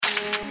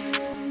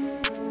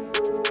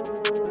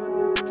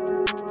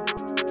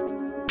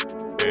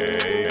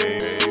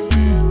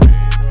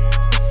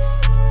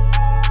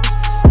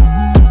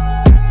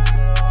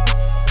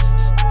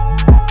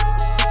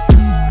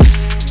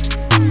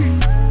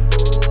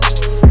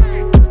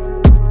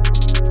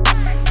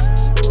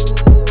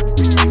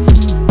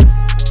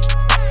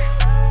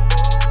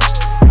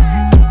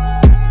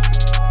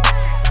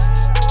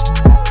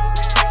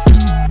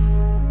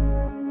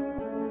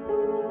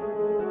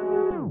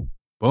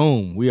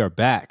we are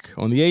back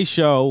on the A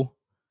Show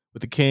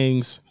with the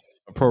Kings,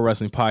 a pro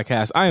wrestling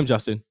podcast. I am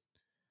Justin,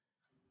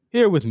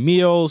 here with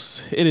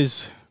Meelz. It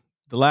is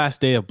the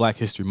last day of Black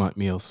History Month,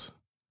 Meelz.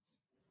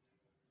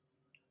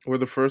 Or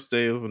the first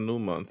day of a new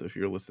month if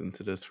you're listening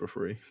to this for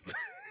free.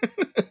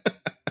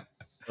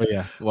 Oh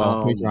yeah,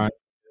 well, Patreon,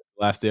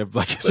 last day of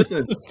Black History.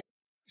 Listen,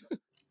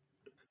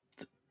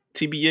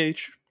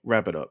 TBH,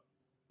 wrap it up.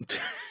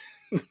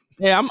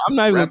 Yeah, I'm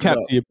not even gonna cap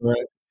to you, bro.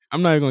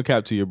 I'm not even gonna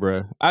cap to you,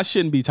 bro. I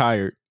shouldn't be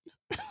tired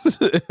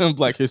on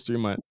Black History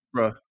Month,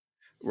 bro.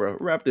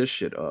 Wrap this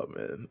shit up,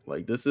 man.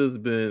 Like, this has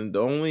been the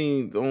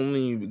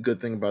only good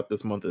thing about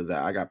this month is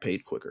that I got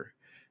paid quicker.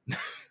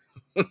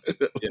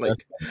 Like,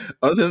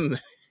 other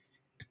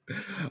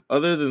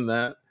than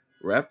that,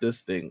 wrap this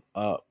thing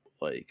up.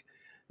 Like,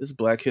 this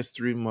Black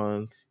History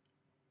Month,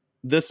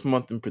 this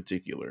month in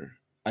particular,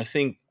 I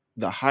think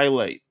the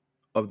highlight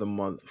of the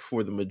month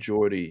for the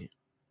majority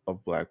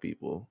of Black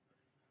people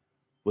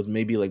was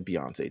maybe like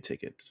Beyonce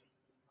tickets.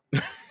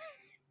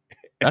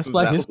 That's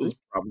Black History. Was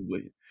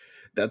probably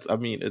I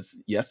mean, it is.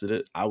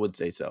 I would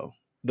say so.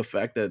 The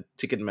fact that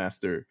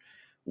Ticketmaster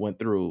went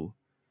through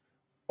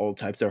all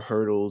types of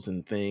hurdles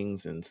and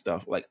things and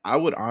stuff. Like, I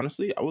would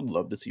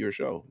love to see your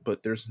show,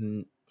 but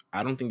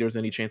I don't think there's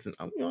any chance.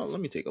 Let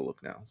me take a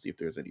look now, see if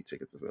there's any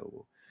tickets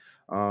available.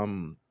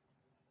 Because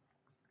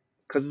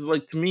it's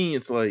like, to me,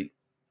 it's like,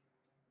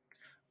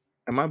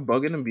 am I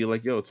bugging and be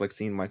like, yo, it's like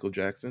seeing Michael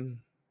Jackson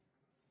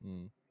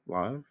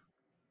live?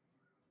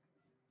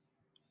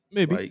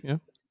 Maybe, like, yeah.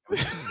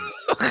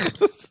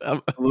 A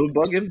little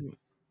bugging.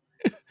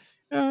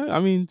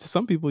 I mean, to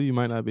some people, you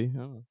might not be. I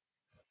don't know.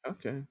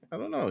 Okay, I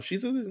don't know.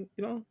 She's a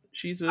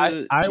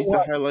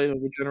highlight of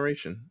a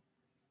generation.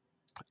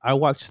 I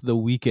watched the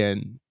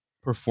Weeknd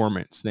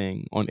performance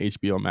thing on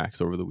HBO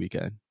Max over the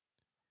weekend.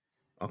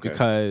 Okay.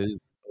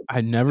 Because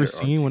I'd never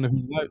seen one of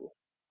his live.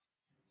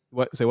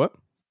 What? Say what?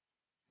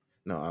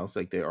 No, I was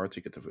like, there are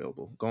tickets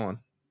available. Go on.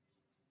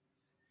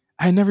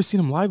 I had never seen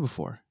him live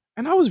before,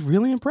 and I was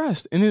really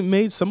impressed. And it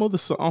made some of the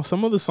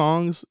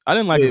songs. I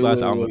didn't like his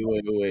last album.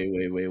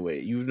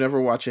 Wait. You've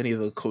never watched any of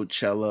the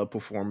Coachella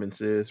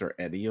performances or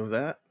any of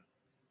that?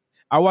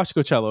 I watched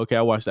Coachella. Okay,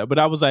 I watched that, but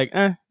I was like,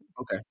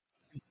 okay,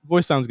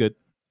 voice sounds good.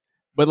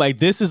 But like,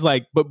 this is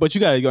like, but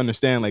you gotta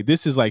understand, like,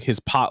 this is like his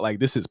pop, like,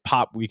 this is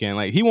pop Weeknd.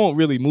 Like, he won't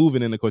really move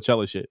it in the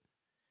Coachella shit.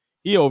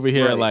 He over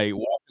here, like,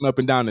 walking up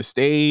and down the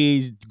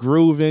stage,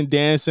 grooving,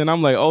 dancing.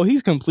 I'm like, oh,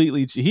 he's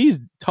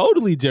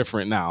totally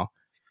different now.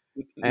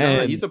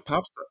 No, he's a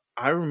pop star.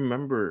 I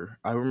remember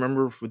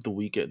with the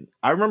Weeknd.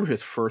 I remember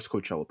his first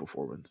Coachella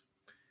performance,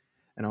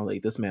 and I was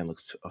like, this man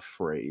looks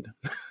afraid.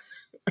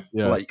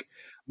 Yeah. Like,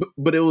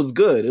 but it was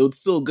good. It was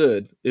still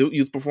good. He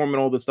was performing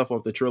all the stuff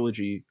off the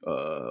trilogy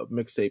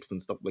mixtapes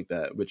and stuff like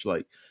that, which,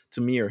 like,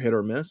 to me are hit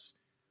or miss.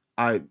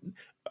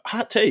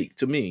 Hot take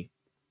to me,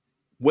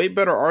 way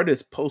better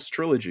artist post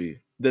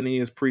trilogy than he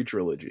is pre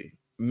trilogy.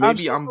 Maybe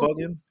absolutely. I'm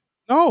bugging.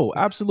 No,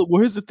 absolutely.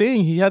 Well, here's the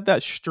thing: he had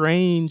that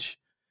strange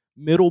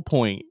middle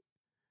point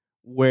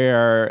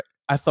where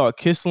I thought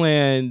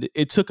Kissland.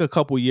 It took a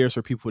couple years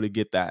for people to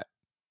get that.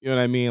 You know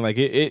what I mean? Like,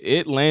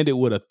 it landed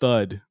with a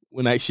thud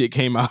when that shit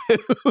came out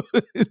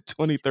in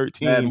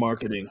 2013. Bad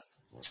marketing.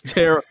 It's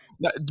terrible.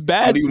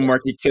 Bad. How do you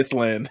market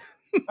Kissland?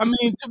 I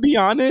mean, to be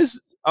honest,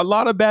 a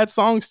lot of bad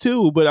songs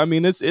too. But I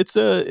mean, it's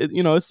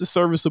a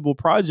serviceable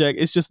project.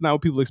 It's just not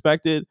what people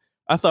expected.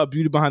 I thought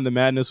Beauty Behind the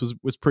Madness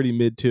was pretty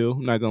mid too.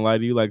 I'm not gonna lie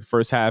to you. Like, the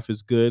first half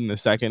is good, and the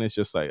second it's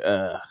just like,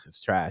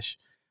 it's trash.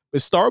 But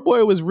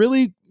Starboy was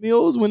really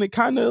Meelz when it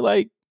kind of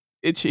like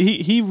it.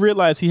 He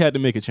realized he had to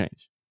make a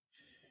change.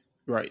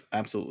 Right,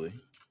 absolutely.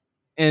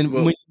 And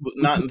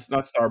not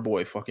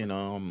Starboy,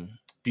 fucking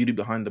Beauty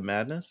Behind the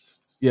Madness.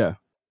 Yeah,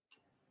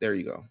 there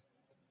you go.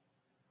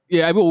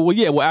 Yeah,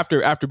 well,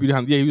 after Beauty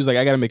Behind, he was like,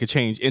 I got to make a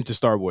change into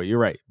Starboy. You're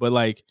right, but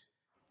like,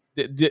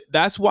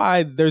 that's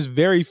why there's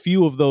very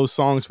few of those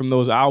songs from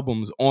those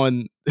albums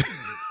on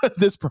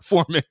this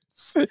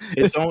performance.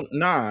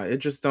 It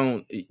just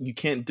don't. You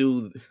can't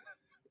do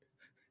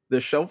the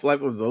shelf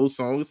life of those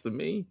songs. To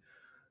me,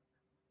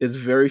 is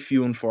very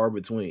few and far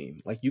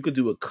between. Like, you could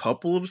do a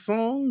couple of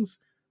songs,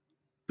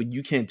 but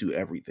you can't do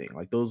everything.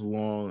 Like, those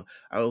long.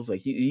 I was like,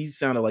 he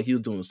sounded like he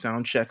was doing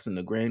sound checks in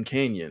the Grand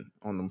Canyon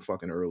on them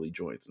fucking early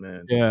joints,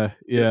 man. Yeah.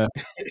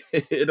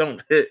 It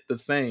don't hit the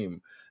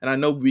same. And I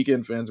know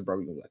Weeknd fans are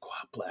probably gonna be like,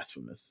 wow,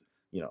 blasphemous.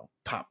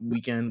 Pop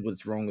Weeknd,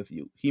 what's wrong with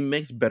you? He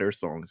makes better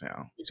songs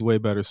now. It's way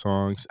better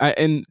songs.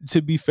 And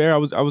to be fair, I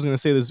was gonna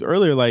say this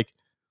earlier. Like,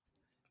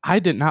 I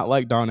did not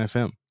like Dawn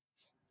FM.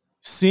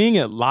 Seeing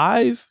it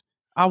live,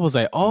 I was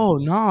like, oh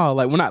no,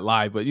 like, well, not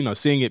live, but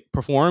seeing it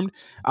performed,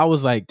 I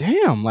was like,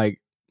 damn, like,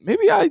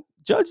 maybe I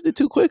judged it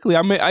too quickly.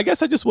 I mean, I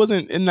guess I just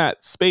wasn't in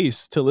that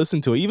space to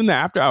listen to it. Even the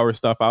after hours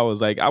stuff, I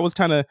was like,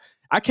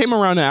 I came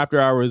around to after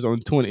hours in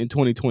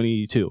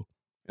 2022,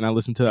 and I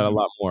listened to that a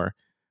lot more.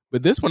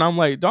 But this one, I'm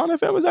like, Dawn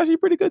FM was actually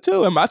pretty good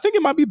too. And I think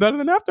it might be better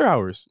than After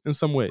Hours in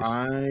some ways.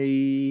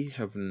 I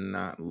have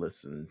not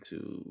listened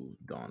to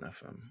Dawn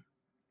FM.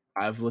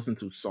 I've listened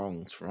to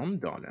songs from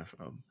Dawn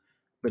FM,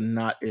 but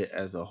not it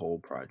as a whole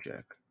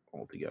project.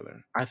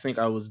 altogether. I think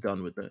I was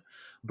done with it.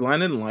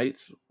 Blinding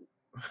Lights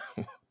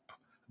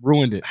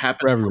Ruined it for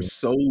happened for everyone.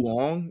 so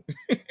long.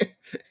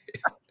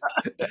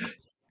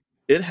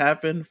 It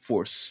happened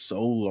for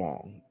so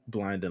long.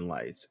 Blinding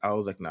Lights. I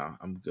was like, nah,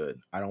 I'm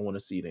good. I don't want to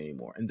see it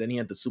anymore. And then he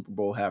had the Super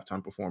Bowl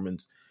halftime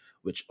performance,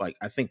 which like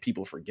I think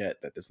people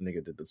forget that this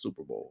nigga did the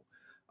Super Bowl.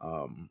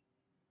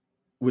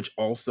 Which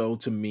also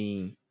to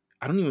me,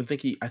 I don't even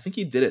think I think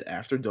he did it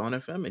after Dawn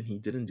FM, and he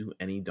didn't do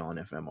any Dawn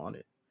FM on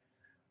it.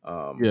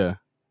 Yeah.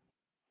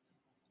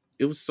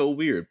 It was so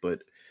weird,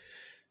 but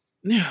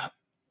yeah,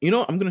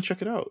 I'm gonna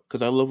check it out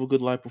because I love a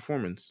good live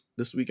performance.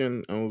 This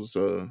weekend I was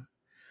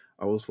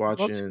I'd love to.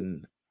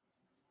 watching.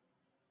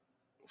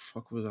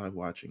 Fuck was I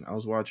watching? I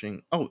was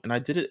watching. Oh, and I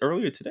did it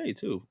earlier today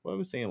too. What I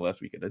was saying last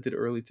weekend, I did it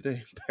early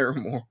today.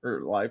 Paramore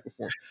live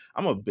performance.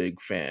 I'm a big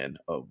fan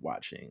of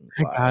watching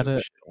I live gotta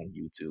shit on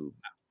YouTube.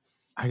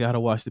 I gotta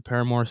watch the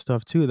Paramore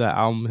stuff too. That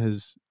album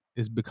is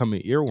become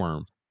an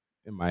earworm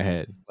in my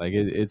head. Like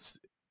it's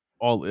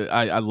all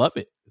I love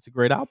it. It's a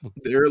great album.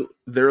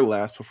 Their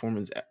last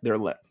performance, their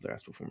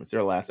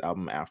last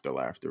album, After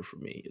Laughter, for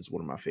me is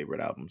one of my favorite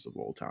albums of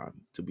all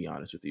time. To be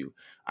honest with you,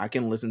 I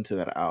can listen to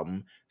that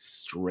album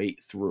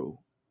straight through,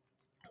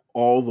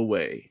 all the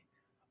way,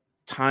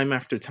 time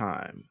after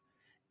time.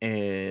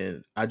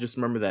 And I just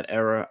remember that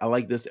era. I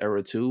like this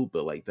era too,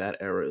 but like that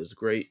era is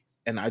great.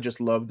 And I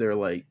just love their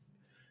like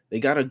they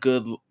got a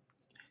good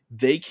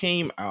they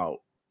came out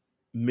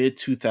mid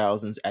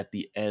 2000s at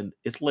the end.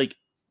 It's like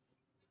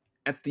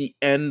at the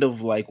end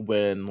of like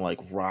when like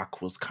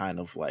rock was kind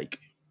of like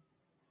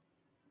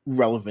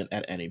relevant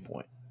at any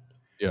point.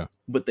 Yeah.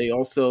 But they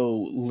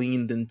also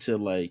leaned into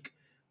like,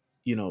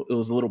 it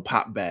was a little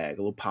pop bag,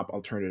 a little pop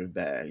alternative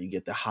bag. You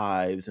get the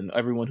Hives and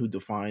everyone who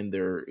defined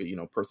their,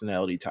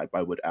 personality type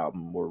by what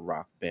album or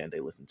rock band they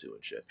listen to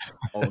and shit.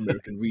 All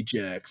American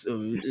Rejects,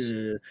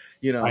 you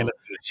I know.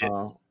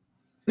 listen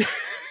to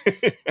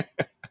shit.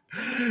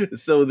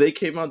 So they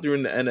came out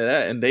during the end of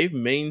that and they've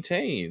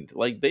maintained,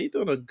 like they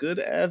done a good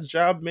ass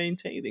job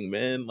maintaining,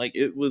 man. Like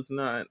it was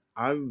not,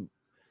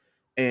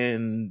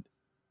 and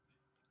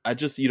I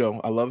just,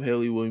 I love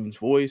Haley Williams'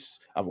 voice.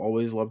 I've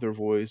always loved her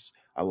voice.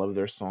 I love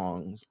their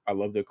songs. I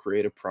love their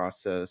creative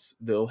process.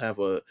 They'll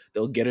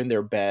get in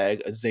their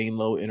bag. A Zane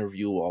Lowe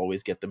interview will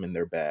always get them in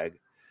their bag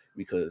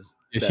because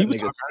Yeah, she that was nigga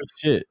talking her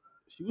shit.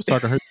 She was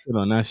talking her shit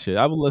on that shit.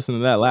 I was listening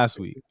to that last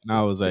week, and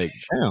I was like,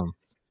 "Damn,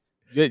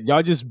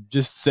 y'all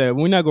just said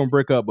we're not gonna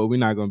break up, but we're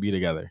not gonna be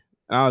together."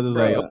 And I was just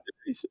like, bro.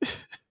 "Okay."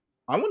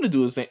 I want to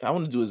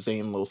do a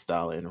Zane Lowe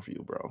style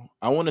interview, bro.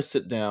 I want to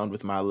sit down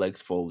with my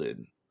legs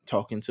folded,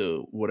 talking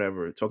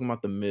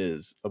about the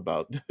Miz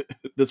about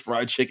this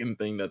fried chicken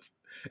thing that's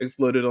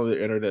exploded on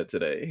the internet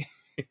today.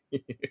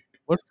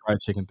 What fried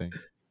chicken thing?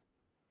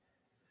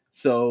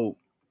 So,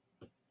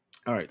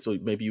 all right, so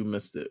maybe you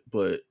missed it,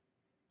 but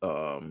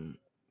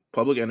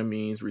Public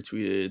Enemies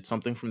retweeted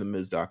something from the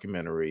Miz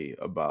documentary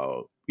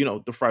about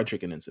the fried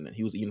chicken incident.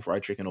 He was eating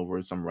fried chicken over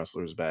some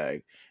wrestler's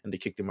bag, and they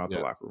kicked him out the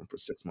Yeah. locker room for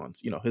 6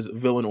 months. His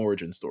villain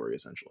origin story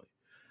essentially.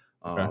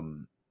 Okay.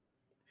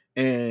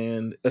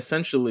 And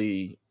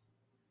essentially,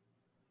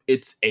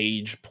 it's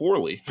aged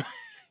poorly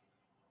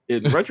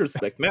in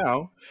retrospect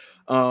now,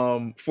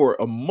 for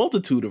a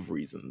multitude of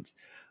reasons.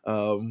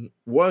 One,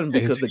 Yeah,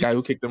 because the guy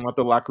who kicked him out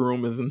the locker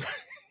room is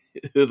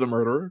a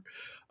murderer.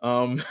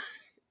 Um,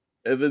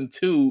 And then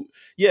two,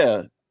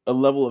 yeah, a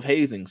level of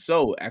hazing.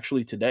 So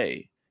actually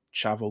today,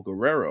 Chavo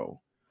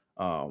Guerrero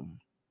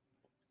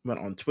went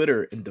on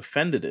Twitter and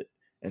defended it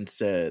and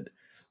said,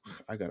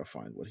 I gotta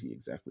find what he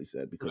exactly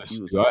said because he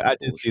was on I some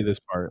did see bullshit. this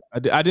part. I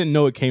didn't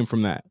know it came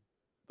from that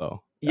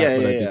though. Yeah,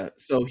 But yeah, I did. yeah.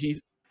 So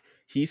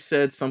he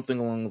said something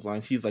along those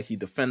lines. He's like he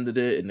defended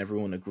it and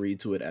everyone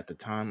agreed to it at the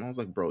time. I was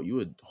like, bro,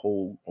 you a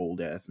whole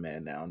old ass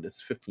man now, and this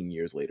 15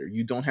 years later.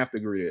 You don't have to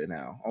agree to it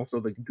now.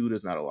 Also, the dude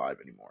is not alive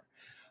anymore.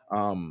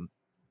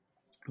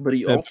 But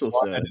he Said also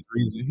Benoit had said his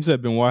reason. He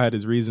said Benoit had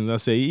his reasons. I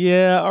say,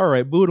 yeah, all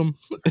right, boot him.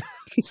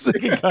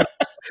 Second guy.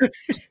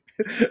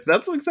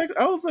 That's exactly.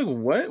 I was like,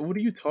 "What? What are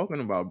you talking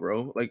about,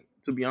 bro?" Like,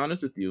 to be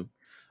honest with you,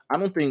 I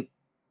don't think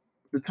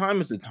the time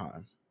is the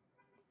time,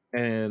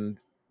 and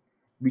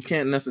we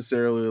can't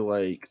necessarily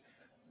like.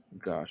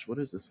 Gosh, what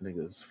is this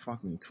nigga's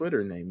fucking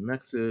Twitter name?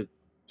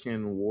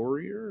 Mexican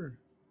Warrior.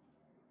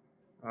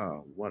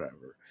 Oh,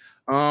 whatever.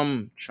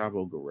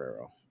 Chavo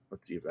Guerrero.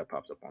 Let's see if that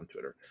pops up on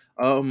Twitter.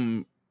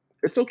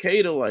 It's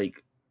okay to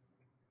like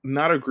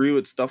not agree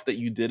with stuff that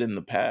you did in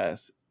the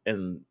past,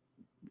 and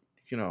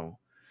you know,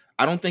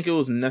 I don't think it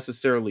was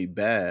necessarily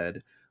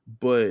bad,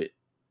 but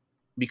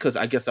because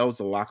I guess that was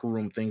the locker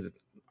room things.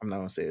 I'm not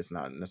gonna say it's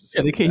not Yeah,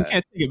 necessarily he bad.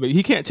 can't take it, but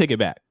he can't take it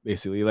back.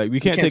 Basically, like we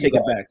You can't can't take it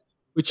take it back. back.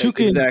 But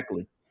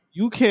Exactly.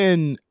 you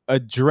can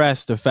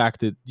address the fact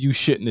that you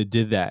shouldn't have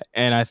did that.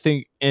 And I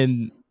think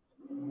in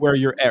where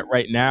you're at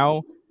right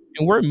now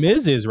and where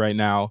Miz is right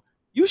now,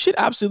 you should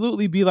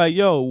absolutely be like,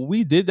 yo,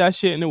 we did that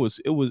shit and it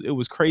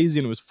was crazy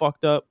and it was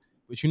fucked up.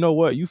 But you know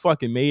what? You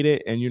fucking made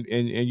it and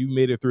you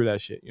made it through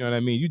that shit. You know what I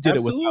mean? You did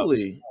it without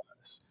Absolutely.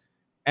 us.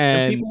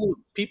 And And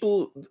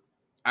people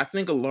I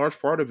think a large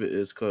part of it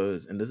is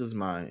because, and this is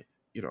my,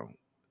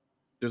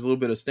 there's a little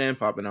bit of stand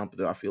popping out,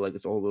 but I feel like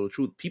it's all a little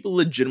truth. People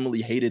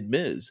legitimately hated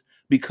Miz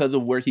because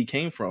of where he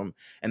came from,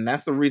 and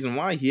that's the reason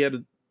why he had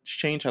to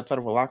change outside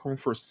of a locker room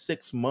for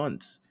 6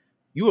 months.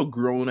 You a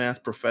grown ass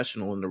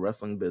professional in the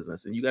wrestling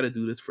business, and you got to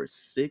do this for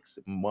 6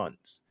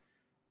 months.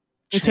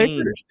 And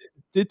Taker, Change.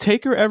 did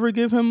Taker ever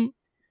give him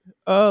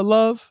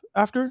love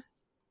after?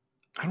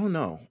 I don't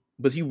know,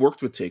 but he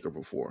worked with Taker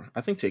before.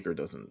 I think Taker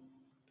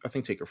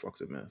fucks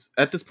with Miz.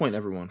 At this point,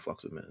 everyone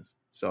fucks with Miz.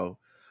 So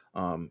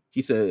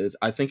he says,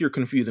 I think you're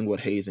confusing what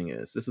hazing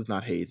is. This is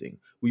not hazing.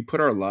 We put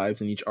our lives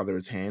in each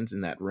other's hands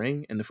in that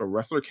ring, and if a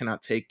wrestler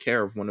cannot take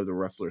care of one of the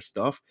wrestler's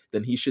stuff,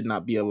 then he should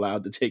not be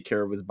allowed to take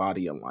care of his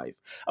body and life.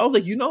 I was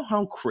like, you know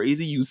how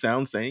crazy you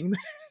sound saying that?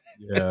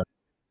 Yeah.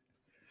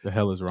 The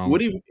hell is wrong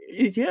What with do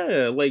you,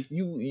 yeah, like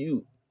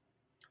you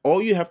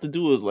all you have to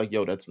do is like,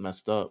 yo, that's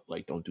messed up.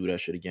 Like, don't do that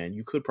shit again.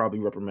 You could probably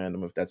reprimand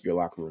them if that's your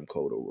locker room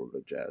code or whatever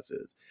the jazz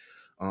is.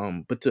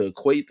 But to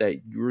equate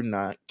that you're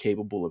not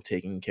capable of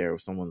taking care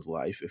of someone's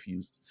life if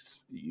you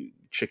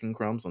chicken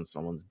crumbs on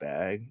someone's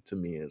bag, to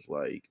me is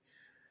like,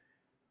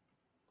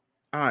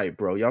 all right,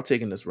 bro, y'all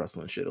taking this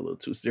wrestling shit a little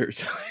too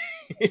seriously.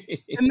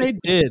 And they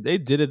did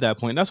at that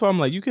point. That's why I'm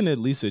like, you can at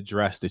least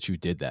address that you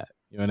did that.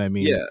 You know what I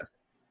mean? Yeah.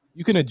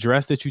 You can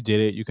address that you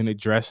did it. You can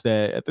address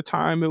that at the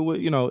time it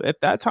was,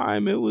 at that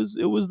time it was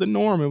the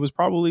norm. It was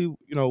probably,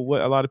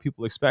 what a lot of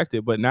people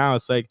expected. But now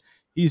it's like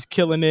he's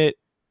killing it.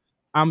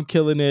 I'm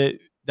killing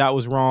it. That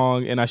was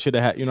wrong, and I should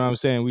have had. You know what I'm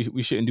saying?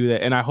 We shouldn't do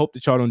that. And I hope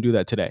that y'all don't do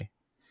that today.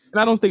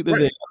 And I don't think that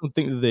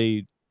Right.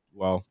 they.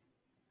 Well,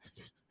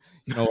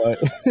 you know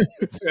what?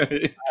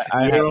 You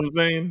know what I'm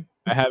saying?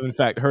 I have in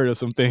fact heard of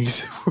some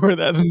things where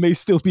that may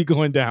still be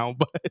going down.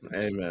 But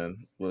hey,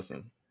 man,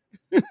 listen.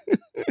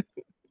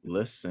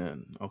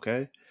 Listen,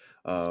 okay?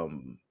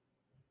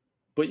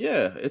 But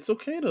yeah, it's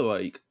okay to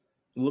like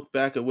look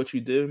back at what you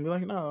did and be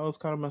like, no, that was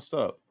kind of messed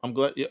up. I'm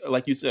glad,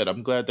 like you said,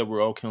 I'm glad that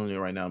we're all killing it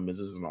right now. Miz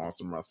is an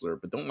awesome wrestler,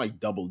 but don't like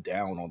double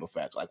down on the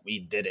fact like we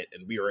did it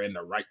and we were in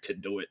the right to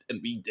do it and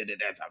we did it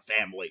as a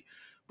family,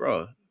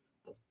 bro.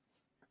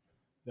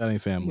 that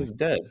ain't family. Nigga's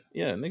dead.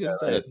 Yeah, nigga's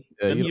Yeah, dead,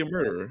 and he a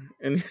murderer.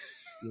 And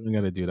you don't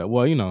gotta do that.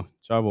 Well,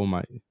 Chavo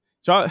might.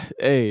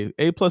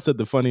 A plus said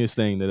the funniest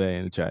thing today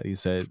in the chat.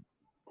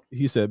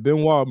 He said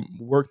Benoit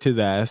worked his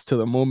ass till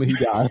the moment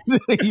he died.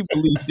 He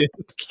believed it.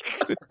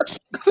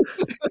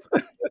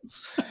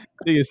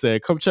 Nigga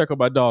said, "Come check on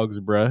my dogs,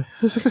 bruh."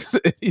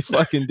 He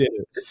fucking did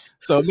it.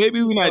 So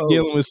maybe we're not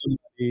dealing with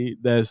somebody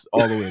that's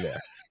all the way there.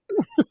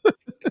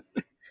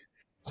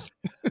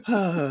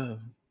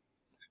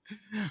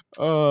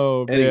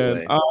 Oh man.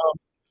 anyway,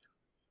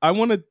 I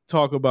want to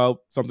talk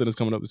about something that's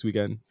coming up this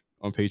weekend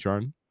on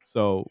Patreon.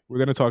 So we're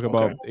gonna talk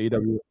about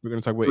AEW. We're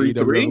gonna talk about Creed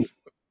AEW. 3?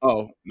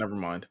 Oh, never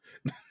mind.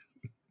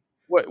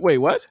 Wait,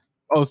 what?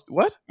 Oh,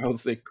 what? I would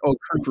say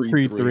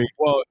Creed 3.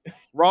 Well,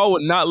 Raw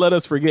would not let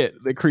us forget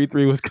that Creed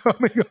 3 was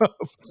coming up.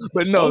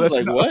 But no, I was that's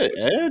like, not what?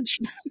 Edge?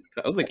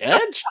 I was like,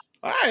 Edge?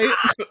 All right.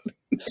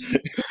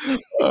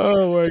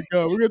 Oh my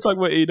god. We're gonna talk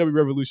about AEW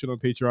Revolution on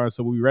Patreon.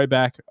 So we'll be right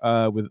back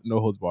with No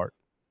Holds Barred.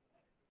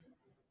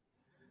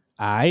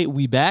 All right,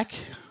 we back.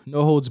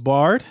 No Holds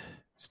Barred.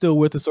 Still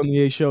with us on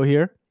the A show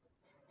here.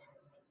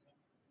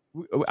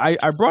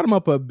 I brought him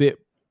up a bit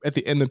at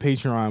the end of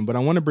Patreon, but I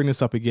want to bring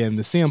this up again.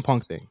 The CM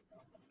Punk thing.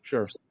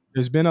 Sure.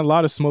 There's been a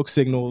lot of smoke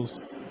signals,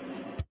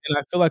 and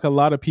I feel like a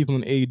lot of people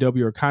in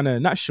AEW are kind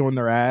of not showing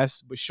their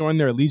ass, but showing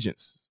their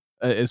allegiance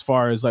as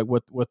far as like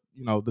what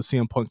the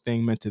CM Punk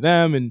thing meant to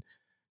them, and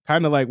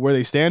kind of like where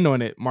they stand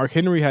on it. Mark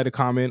Henry had a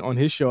comment on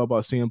his show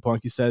about CM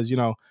Punk. He says,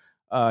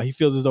 he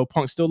feels as though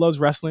Punk still loves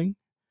wrestling.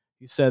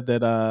 He said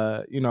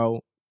that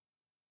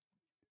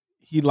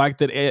he liked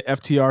that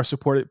FTR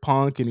supported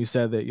Punk, and he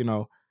said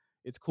that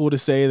it's cool to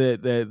say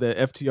that the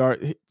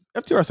FTR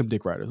are some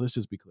dick riders. Let's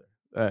just be clear.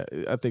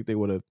 I think they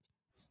would have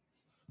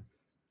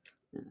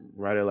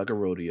Ride it like a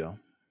rodeo.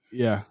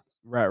 Yeah,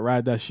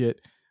 ride that shit.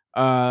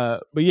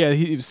 But yeah,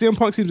 CM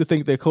Punk seems to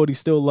think that Cody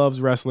still loves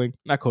wrestling.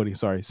 Not Cody,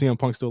 sorry. CM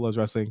Punk still loves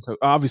wrestling.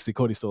 Obviously,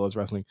 Cody still loves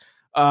wrestling.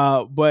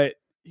 But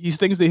he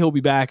thinks that he'll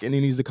be back and he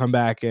needs to come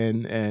back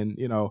and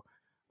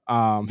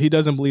he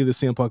doesn't believe that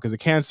CM Punk is a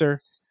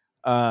cancer.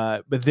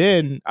 But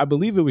then I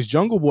believe it was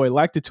Jungle Boy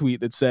liked a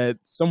tweet that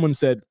someone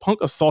said Punk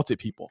assaulted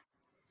people.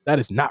 That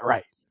is not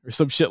right, or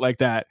some shit like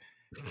that.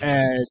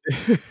 And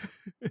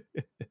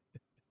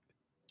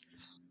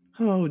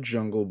oh,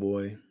 Jungle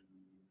Boy,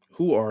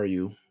 who are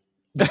you?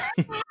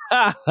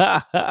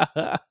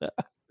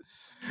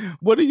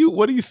 What are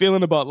you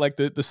feeling about like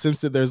the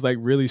sense that there's like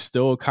really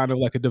still kind of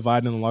like a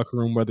divide in the locker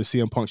room whether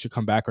CM Punk should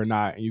come back or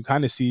not, and you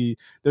kind of see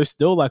there's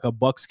still like a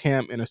Bucks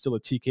camp and there's still a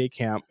TK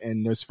camp,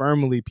 and there's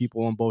firmly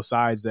people on both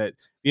sides that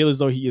feel as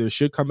though he either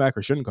should come back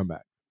or shouldn't come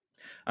back.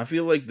 I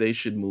feel like they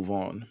should move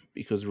on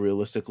because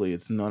realistically,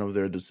 it's none of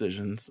their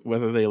decisions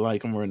whether they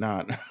like him or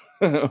not.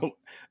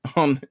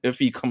 If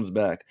he comes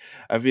back,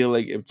 I feel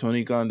like if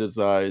Tony Khan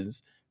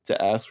decides to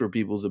ask for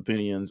people's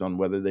opinions on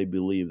whether they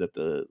believe that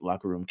the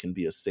locker room can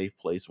be a safe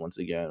place once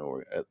again,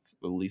 or at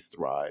least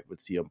thrive with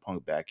CM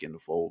Punk back in the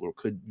fold, or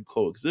could you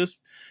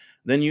coexist,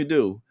 then you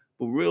do.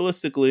 But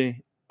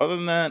realistically, other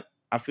than that,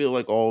 I feel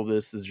like all of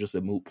this is just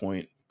a moot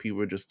point.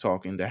 People are just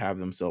talking to have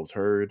themselves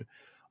heard.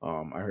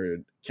 I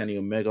heard Kenny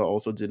Omega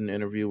also did an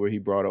interview where he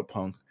brought up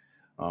Punk.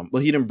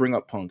 Well, he didn't bring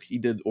up Punk. He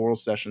did oral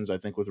sessions, I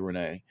think, with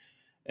Renee,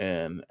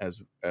 and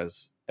as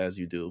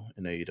you do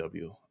in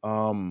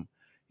AEW.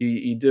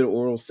 He did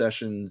oral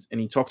sessions and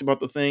he talked about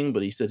the thing,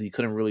 but he said he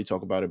couldn't really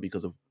talk about it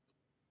because of,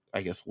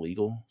 I guess,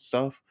 legal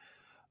stuff.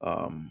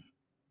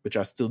 Which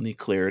I still need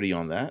clarity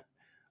on that,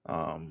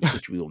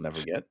 which we will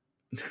never get.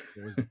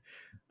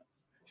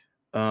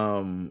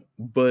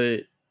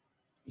 But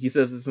he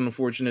says it's an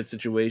unfortunate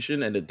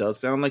situation, and it does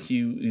sound like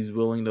he's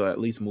willing to at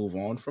least move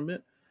on from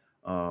it.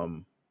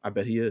 I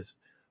bet he is.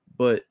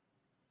 But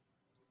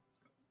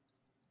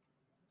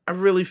I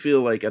really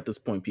feel like at this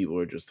point, people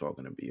are just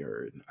talking to be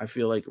heard. I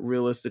feel like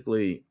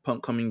realistically,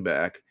 Punk coming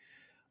back.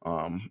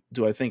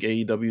 Do I think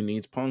AEW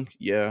needs Punk?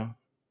 Yeah.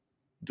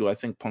 Do I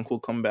think Punk will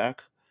come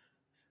back?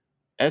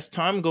 As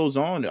time goes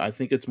on, I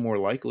think it's more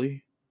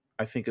likely.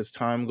 I think as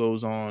time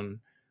goes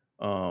on,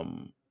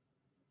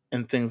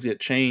 and things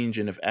get changed,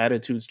 and if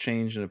attitudes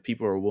change and if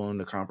people are willing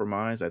to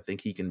compromise, I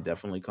think he can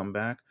definitely come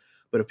back.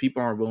 But if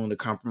people aren't willing to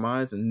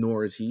compromise, and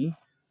nor is he,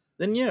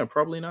 then yeah,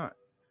 probably not.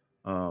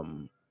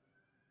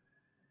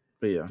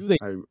 But yeah, do they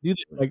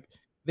like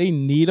they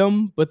need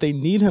him, but they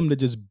need him to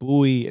just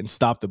buoy and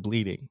stop the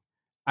bleeding.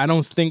 I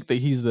don't think that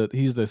he's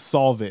the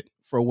solvent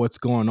for what's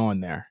going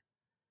on there.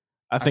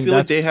 I I think feel like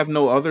that's they have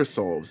no other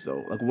solves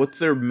though. Like, what's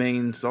their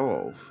main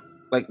solve?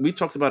 Like, we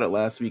talked about it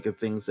last week of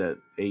things that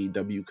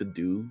AEW could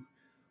do,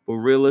 but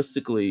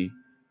realistically,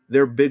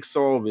 their big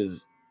solve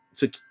is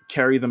to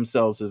carry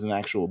themselves as an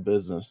actual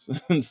business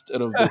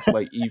instead of this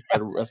like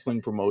E-Fed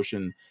wrestling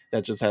promotion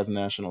that just has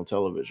national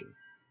television.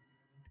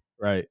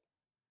 right.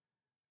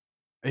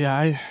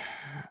 Yeah,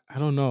 I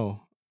don't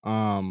know.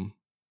 I'm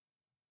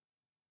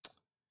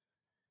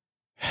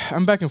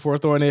back and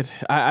forth on it.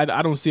 I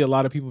don't see a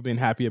lot of people being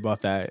happy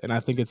about that, and I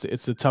think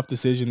it's a tough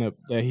decision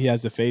that he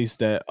has to face,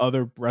 that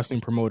other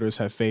wrestling promoters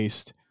have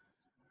faced,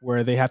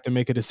 where they have to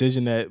make a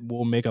decision that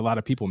will make a lot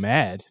of people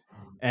mad.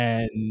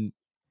 And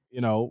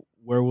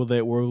where will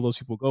those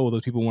people go? Will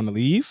those people want to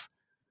leave?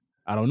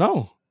 I don't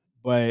know,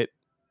 but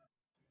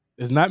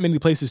there's not many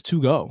places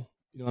to go.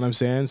 You know what I'm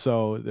saying?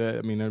 So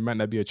I mean, there might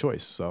not be a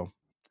choice. So,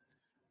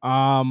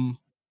 um,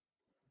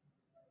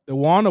 the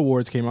WAN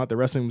Awards came out. The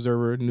Wrestling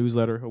Observer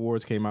Newsletter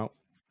Awards came out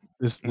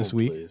Oh, this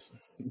week. please.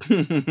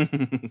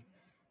 A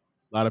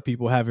lot of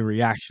people having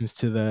reactions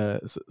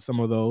to some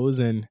of those,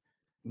 and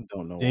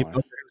Don't know Dave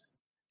why.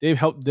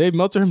 Meltzer, Dave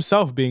Meltzer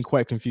himself being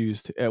quite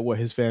confused at what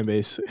his fan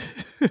base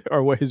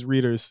or what his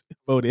readers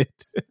voted.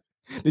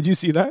 Did you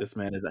see that? This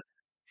man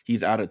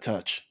he's out of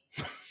touch.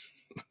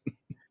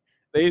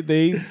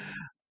 They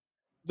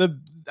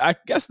I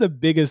guess the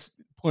biggest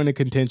point of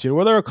contention.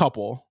 Well, there are a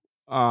couple.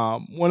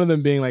 One of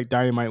them being like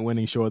Dynamite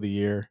winning show of the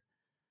year.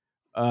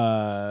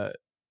 And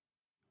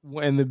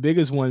the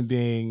biggest one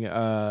being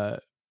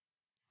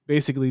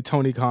basically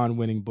Tony Khan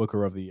winning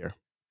Booker of the Year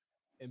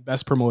and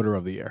Best Promoter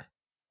of the Year.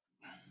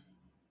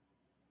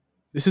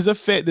 This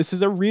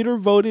is a reader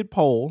voted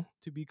poll,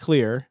 to be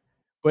clear.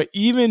 But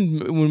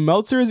even when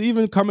Meltzer is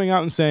even coming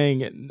out and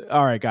saying,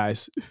 "All right,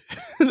 guys,"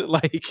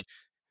 like,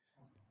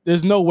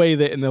 there's no way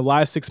that in the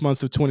last 6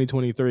 months of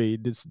 2023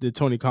 did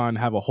Tony Khan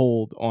have a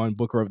hold on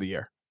Booker of the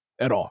Year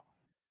at all.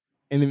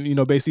 And then,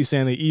 basically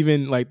saying that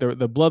even like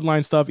the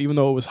Bloodline stuff, even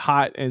though it was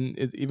hot and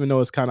even though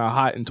it's kind of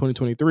hot in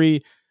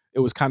 2023, it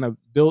was kind of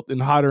built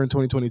and hotter in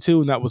 2022,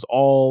 and that was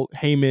all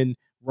Heyman,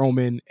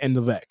 Roman, and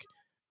Levesque.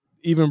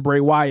 Even Bray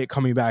Wyatt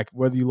coming back,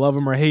 whether you love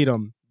him or hate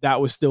him, that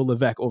was still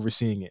Levesque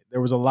overseeing it. There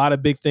was a lot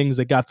of big things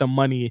that got them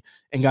money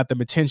and got them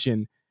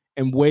attention,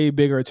 and way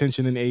bigger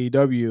attention than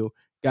AEW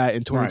got in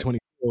Right.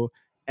 2022.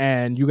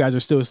 And you guys are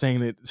still saying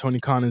that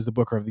Tony Khan is the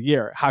Booker of the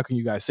Year. How can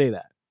you guys say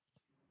that?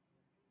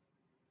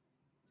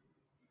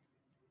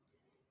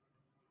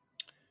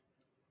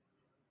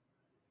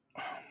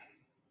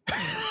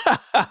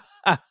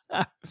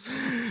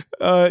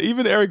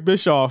 Even Eric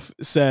Bischoff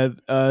said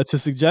to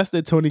suggest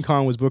that Tony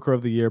Khan was Booker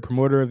of the Year,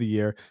 Promoter of the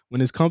Year,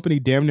 when his company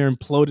damn near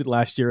imploded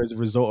last year as a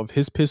result of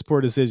his piss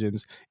poor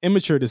decisions,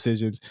 immature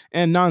decisions,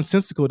 and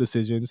nonsensical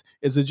decisions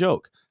is a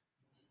joke.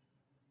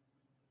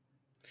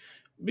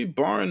 Be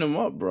barring them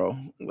up, bro.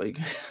 Like,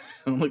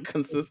 like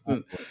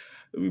consistent.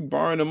 Be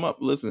barring them up.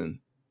 Listen,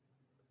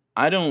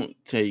 I don't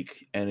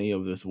take any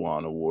of this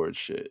WAN award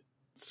shit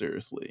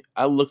seriously.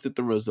 I looked at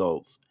the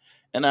results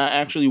and I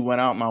actually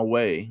went out my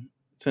way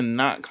to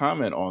not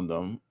comment on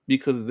them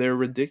because they're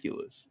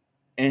ridiculous.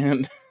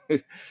 And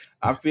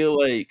I feel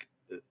like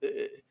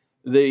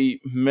they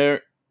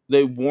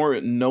they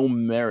warrant no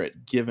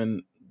merit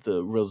given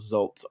the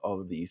results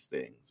of these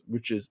things,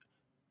 which is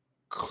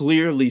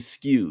clearly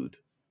skewed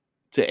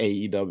to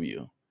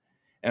AEW.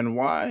 And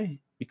why?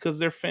 Because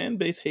their fan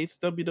base hates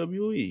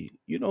WWE.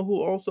 You know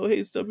who also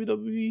hates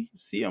WWE?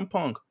 CM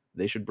Punk.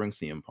 They should bring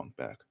CM Punk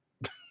back.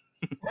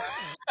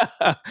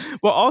 But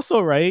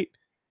also, right,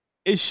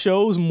 it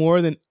shows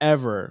more than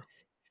ever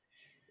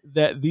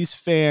that these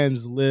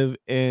fans live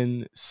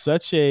in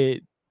such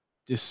a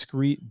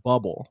discrete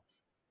bubble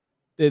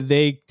that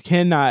they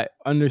cannot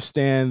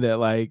understand that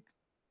like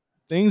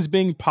things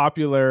being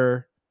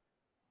popular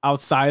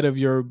outside of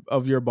your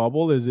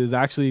bubble is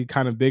actually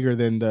kind of bigger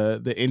than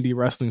the indie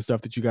wrestling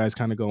stuff that you guys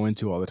kind of go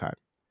into all the time.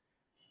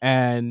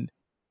 And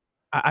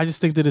I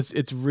just think that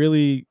it's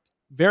really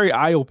very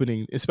eye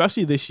opening,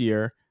 especially this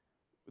year,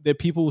 that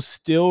people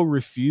still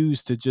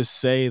refuse to just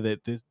say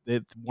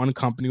that one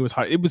company was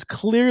hot. It was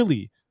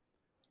clearly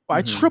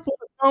by triple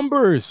the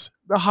numbers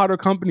the hotter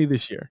company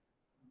this year.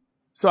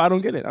 So I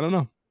don't get it. I don't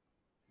know.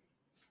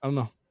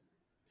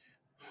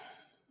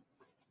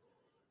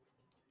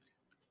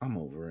 I'm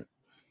over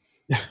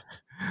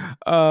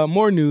it.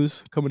 More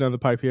news coming down the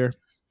pipe here.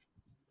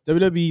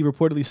 WWE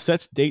reportedly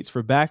sets dates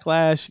for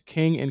Backlash,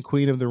 King and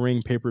Queen of the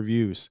Ring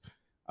pay-per-views.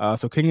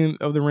 So King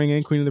of the Ring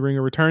and Queen of the Ring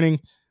are returning.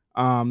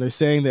 They're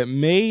saying that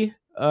May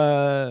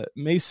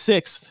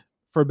 6th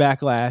for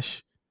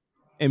Backlash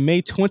and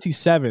May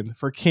 27th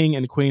for King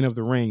and Queen of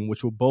the Ring,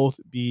 which will both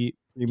be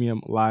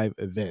premium live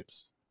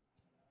events.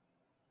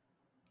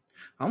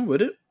 I'm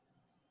with it.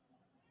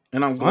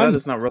 And It's I'm glad fun.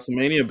 it's not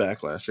WrestleMania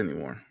Backlash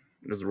anymore.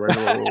 It's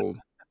regular old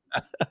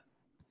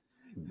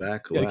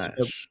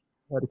Backlash.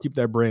 Had to keep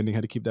that branding.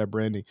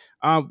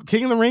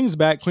 King of the Ring's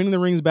back. Queen of the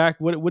Ring's back.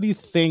 What do you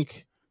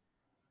think?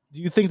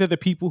 Do you think that the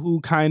people who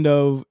kind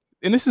of,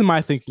 and this is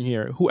my thinking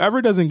here,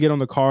 whoever doesn't get on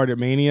the card at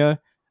Mania,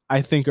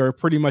 I think are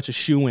pretty much a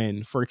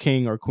shoe-in for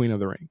King or Queen of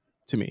the Ring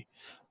to me.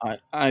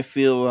 I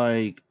feel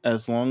like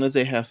as long as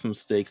they have some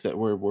stakes that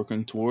we're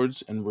working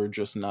towards and we're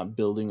just not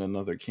building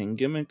another King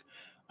gimmick,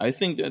 I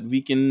think that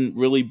we can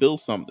really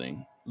build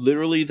something.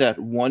 Literally that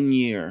 1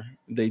 year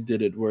they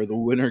did it where the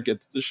winner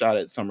gets the shot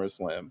at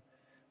SummerSlam.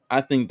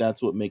 I think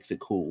that's what makes it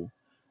cool.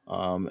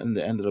 And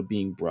it ended up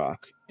being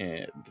Brock,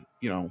 and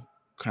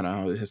kind of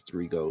how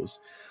history goes.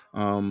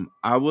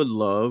 I would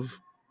love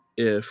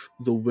if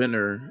the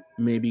winner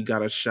maybe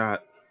got a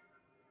shot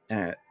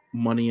at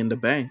Money in the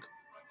Bank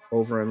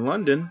over in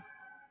London.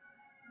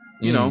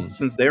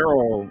 Since they're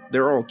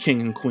all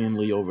king and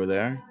queenly over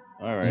there.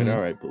 All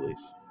right,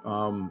 police.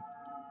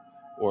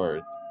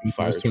 Or It's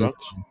fire Tony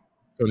trucks. Khan.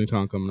 Tony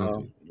Khan coming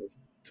up. That's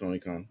Tony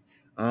Khan.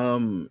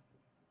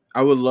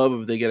 I would love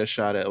if they get a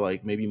shot at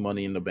like maybe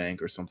Money in the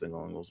Bank or something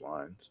along those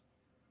lines.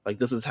 Like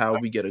this is how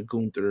we get a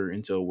Gunther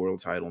into a world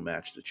title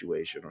match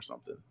situation or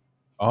something.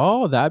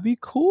 Oh, that'd be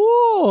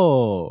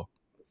cool.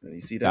 And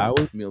you see that That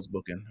would Meelz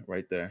booking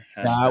right there.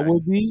 that Hashtag.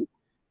 would be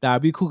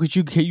that'd be cool because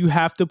you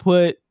have to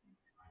put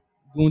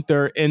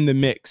Gunther in the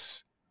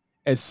mix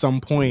at some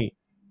point.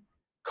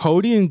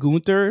 Cody and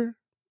Gunther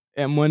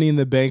at Money in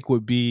the Bank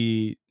would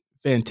be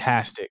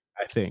fantastic.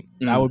 I think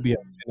that would be an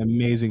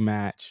amazing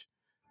match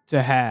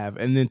to have,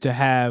 and then to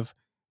have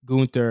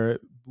Gunther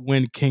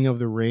win King of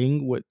the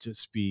Ring would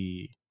just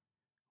be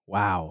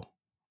wow.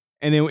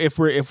 And then if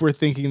we're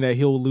thinking that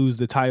he'll lose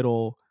the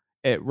title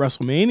at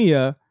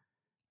WrestleMania,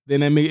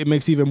 then it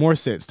makes even more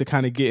sense to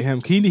kind of get him.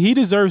 He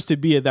deserves to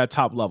be at that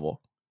top level.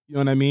 You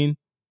know what I mean?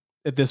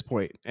 At this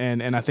point,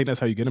 and I think that's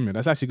how you get him in.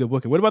 That's actually good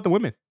booking. What about the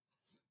women?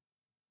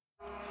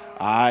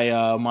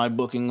 My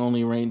booking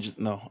only ranges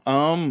no.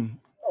 Oh,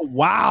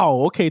 wow.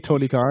 Okay,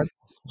 Tony Khan.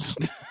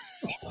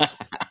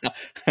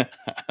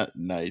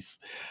 Nice.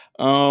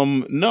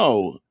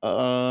 No.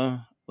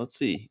 Let's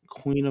see.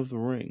 Queen of the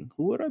Ring.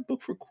 Who would I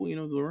book for Queen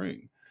of the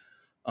Ring?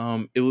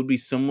 It would be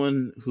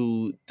someone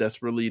who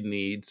desperately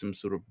needs some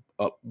sort of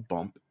up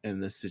bump in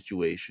this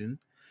situation.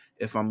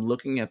 If I'm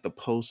looking at the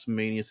post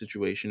Mania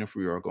situation, if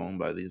we are going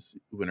by these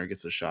winner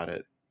gets a shot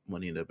at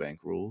Money in the Bank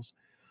rules,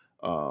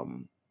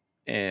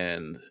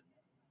 and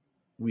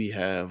we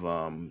have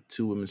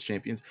two women's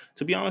champions.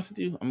 To be honest with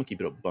you, I'm gonna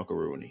keep it a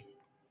buckaroo.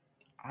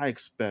 I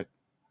expect.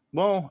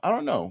 Well, I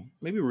don't know.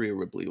 Maybe Rhea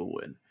Ripley will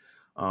win.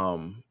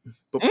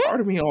 But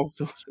part of me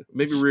also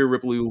maybe Rhea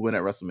Ripley will win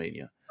at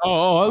WrestleMania. I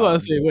was about to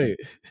say, wait.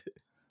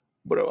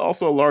 But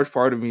also a large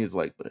part of me is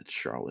like, but it's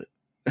Charlotte.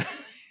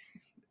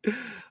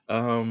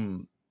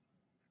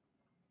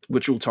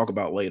 Which we'll talk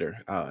about later.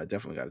 I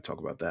definitely got to talk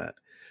about that.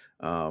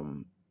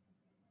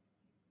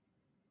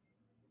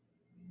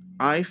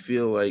 I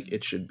feel like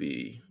it should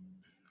be.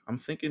 I'm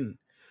thinking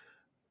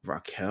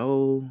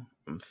Raquel.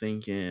 I'm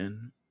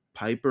thinking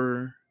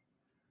Piper.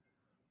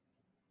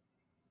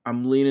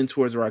 I'm leaning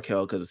towards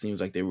Raquel because it seems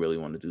like they really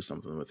want to do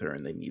something with her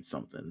and they need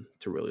something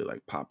to really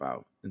like pop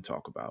out and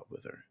talk about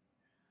with her.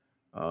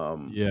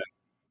 Yeah.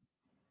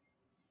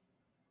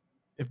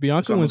 If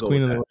Bianca So I'm gonna wins go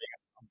Queen with of the that.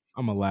 Ring,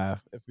 I'm gonna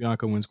laugh. If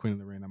Bianca wins Queen of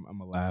the Ring, I'm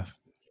gonna laugh.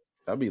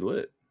 That'd be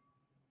lit.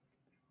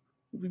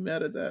 Who'd be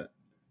mad at that?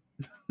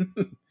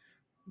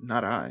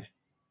 Not I.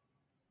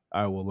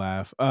 I will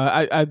laugh.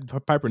 I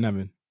Piper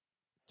Nevin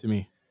to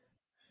me.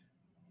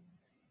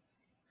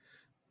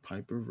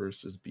 Piper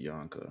versus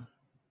Bianca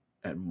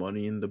at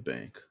Money in the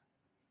Bank.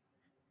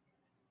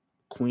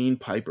 Queen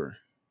Piper.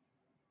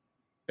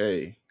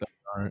 Hey.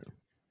 All right.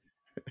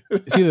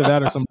 It's either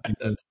that or somebody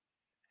good.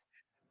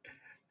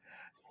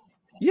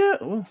 Yeah,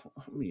 well,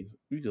 I mean,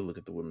 we could look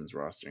at the women's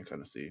roster and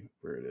kind of see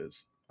where it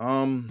is.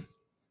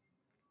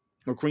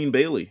 Or Queen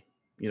Bailey,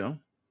 you know?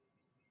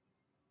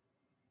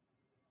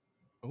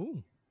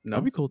 Oh, that'd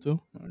No? be cool too.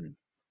 All right.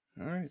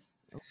 All right.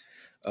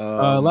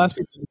 Last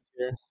piece of news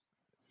here.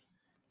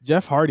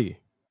 Jeff Hardy.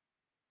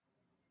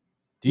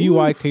 Woo.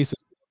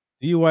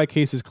 DUI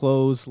cases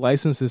closed.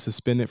 License is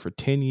suspended for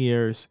 10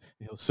 years.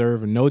 He'll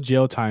serve no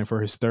jail time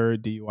for his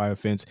third DUI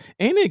offense.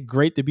 Ain't it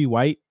great to be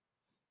white?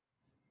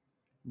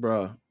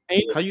 Bruh,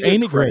 Ain't how you get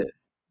ain't it great? credit?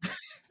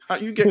 How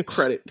you get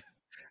credit?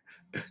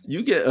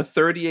 You get a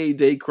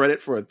 38-day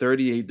credit for a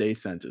 38-day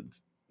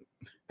sentence.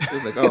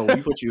 It's like, oh,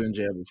 we put you in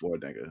jail before,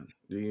 nigga.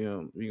 We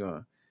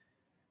gonna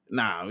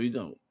nah, we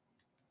gonna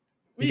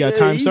You got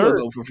time you gonna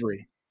served. go for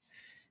free.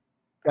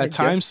 I Got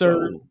time guess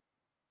served.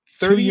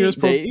 so. 38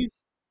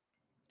 days.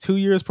 2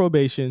 years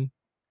probation.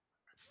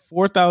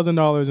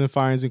 $4,000 in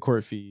fines and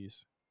court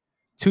fees.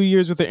 2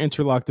 years with an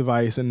interlock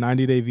device and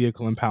 90-day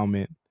vehicle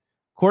impoundment.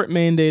 Court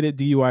mandated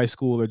DUI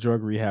school or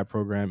drug rehab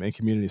program and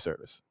community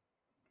service.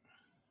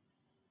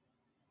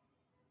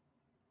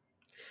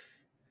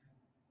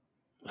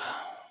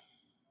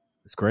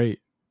 It's great.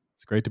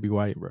 It's great to be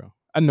white, bro.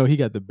 I know he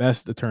got the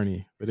best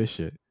attorney for this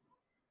shit.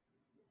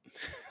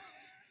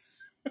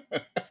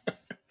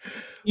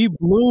 He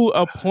blew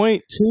a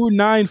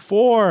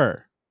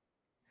 .294.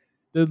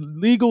 The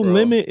legal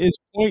limit is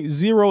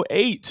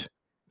 .08.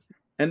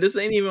 And this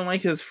ain't even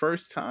like his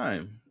first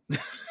time.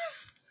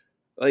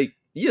 Like,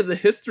 he has a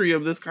history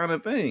of this kind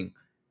of thing.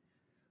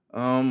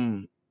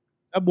 That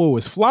boy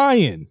was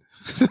flying.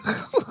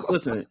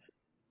 Listen,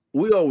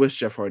 we all wish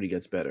Jeff Hardy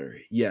gets better.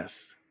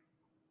 Yes.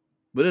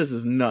 But this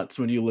is nuts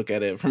when you look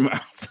at it from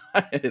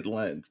outside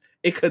lens.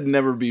 It could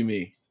never be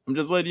me. I'm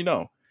just letting you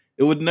know.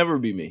 It would never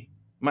be me.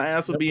 My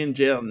ass would be in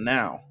jail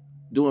now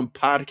doing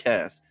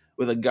podcasts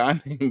with a guy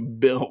named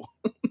Bill.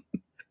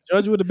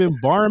 Judge would have been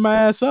barring my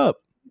ass up.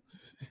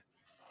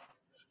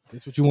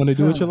 This what you want to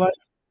do with your life?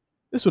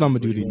 This what I'm gonna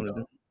do to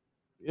you.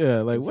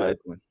 Yeah, like exactly.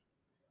 What?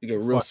 You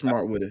get real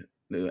smart with it.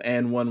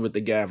 And one with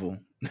the gavel.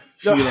 You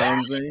know what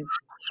I'm saying?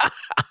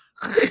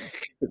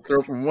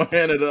 Throw from one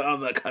hand to the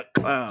other like a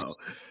clown.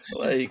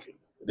 Like,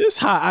 this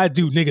how I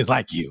do niggas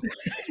like you.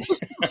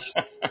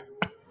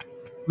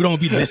 We don't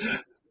be listening.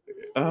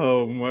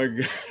 Oh my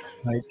god.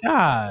 My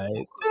god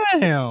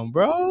damn,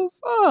 bro.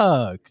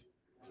 Fuck.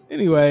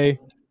 Anyway.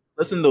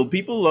 Listen though,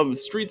 people love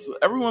streets.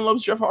 Everyone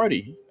loves Jeff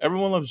Hardy.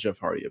 Everyone loves Jeff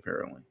Hardy,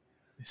 apparently.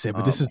 They said,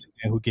 but this is the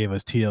man who gave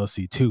us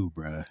TLC 2,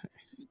 bro.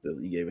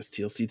 He gave us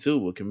TLC 2.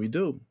 What can we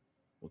do?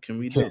 What can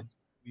we do?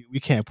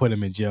 We can't put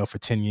him in jail for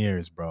 10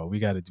 years, bro. We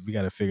gotta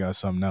figure out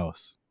something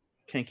else.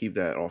 Can't keep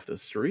that off the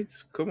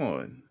streets. Come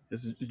on.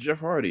 It's Jeff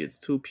Hardy. It's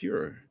too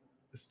pure.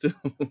 It's too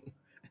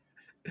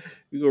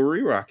we go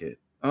re-rock it.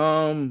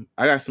 I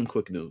got some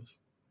quick news.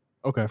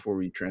 Okay. Before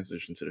we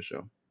transition to the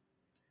show.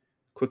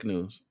 Quick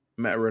news.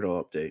 Matt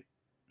Riddle update.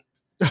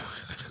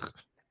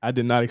 I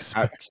did not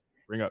expect you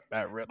to bring up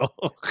Matt Riddle.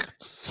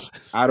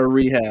 Out of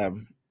rehab,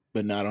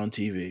 but not on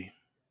TV.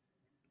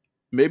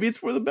 Maybe it's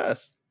for the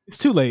best. It's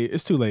too late.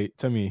 It's too late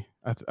to me.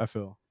 I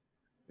feel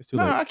it's too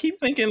late. I keep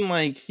thinking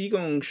like he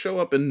gonna show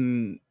up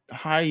in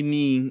high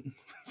knee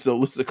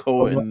Solo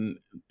Sikoa and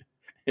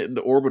hit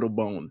the orbital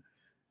bone.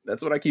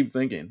 That's what I keep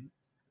thinking.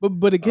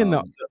 But again,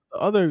 the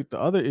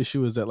other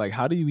issue is that, like,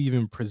 how do you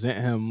even present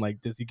him? Like,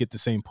 does he get the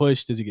same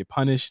push? Does he get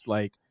punished?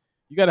 Like,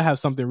 you got to have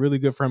something really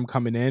good for him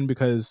coming in,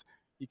 because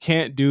you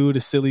can't do the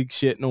silly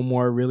shit no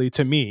more. Really,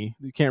 to me,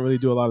 you can't really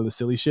do a lot of the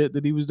silly shit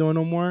that he was doing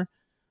no more.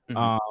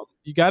 Mm-hmm.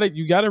 You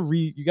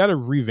gotta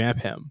revamp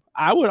him.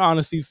 I would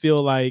honestly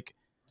feel like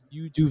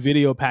you do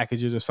video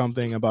packages or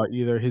something about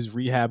either his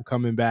rehab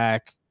coming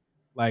back,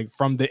 like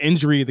from the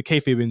injury, the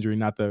kayfabe injury,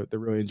 not the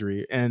real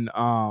injury, and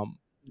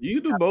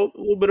you do both, a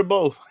little bit of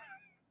both.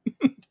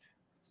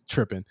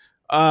 Tripping.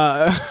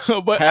 But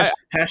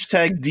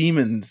hashtag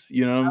demons,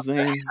 you know what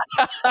I'm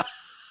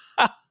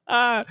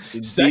saying?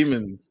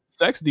 Demons.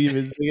 Sex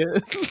demons.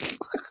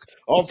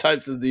 All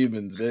types of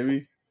demons,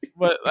 baby.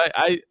 But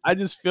I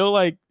just feel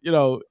like, you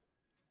know,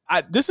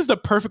 this is the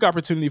perfect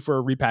opportunity for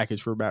a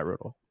repackage for Matt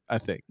Riddle, I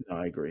think. No,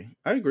 I agree.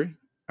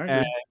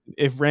 And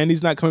if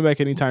Randy's not coming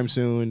back anytime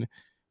soon,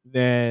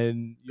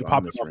 then you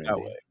pop it off that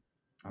way.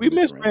 We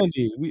miss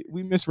Randy.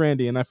 We miss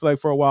Randy, and I feel like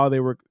for a while they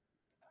were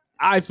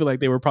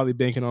probably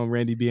banking on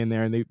Randy being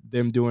there and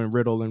them doing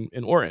Riddle and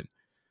Orton.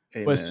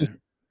 Hey, but man,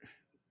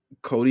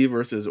 Cody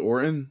versus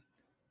Orton,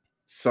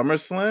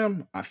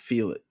 SummerSlam, I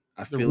feel it.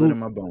 I feel it in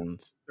my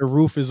bones. The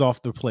roof is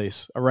off the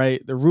place. All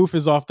right, the roof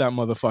is off that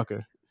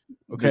motherfucker.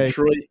 Okay,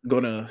 Detroit's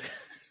gonna,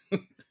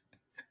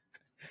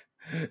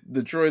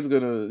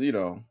 you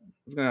know,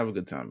 it's gonna have a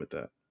good time with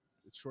that.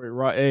 Detroit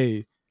Raw.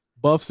 Hey,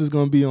 Buffs is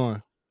gonna be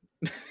on.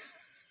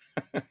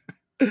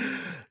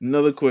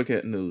 Another quick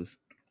hit news.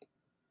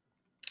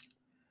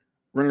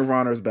 Ring of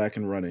Honor is back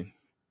and running.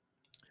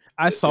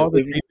 I saw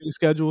the taping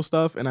schedule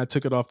stuff and I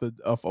took it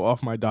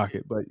off my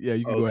docket. But yeah,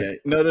 you can go ahead.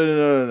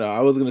 No.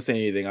 I wasn't gonna say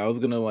anything. I was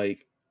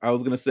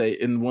gonna say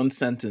in one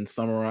sentence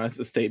summarize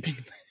the taping.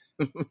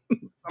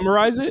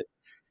 Summarize it?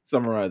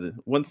 Summarize it.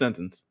 One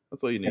sentence.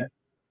 That's all you need.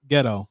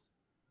 Ghetto.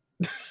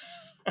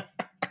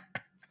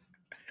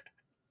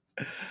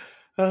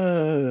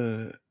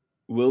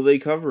 Will they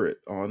cover it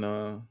on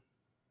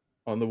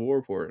the War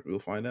Report? We'll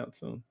find out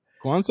soon.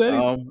 Quan said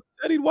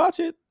he'd watch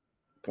it.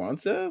 Quan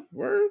said,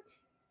 word.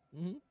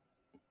 Mm-hmm.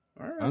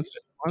 All right.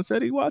 Quan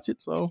said he'd watch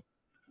it. So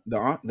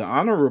the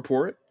honor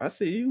report. I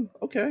see you.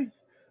 Okay.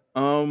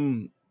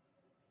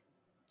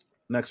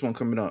 Next one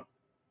coming up.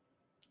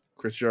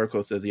 Chris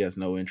Jericho says he has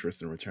no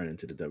interest in returning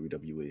to the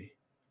WWE.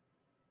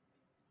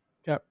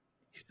 Yep.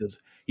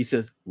 He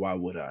says, why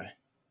would I?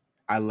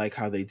 I like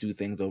how they do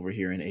things over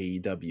here in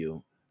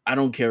AEW. I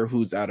don't care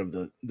who's out of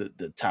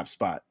the top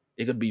spot.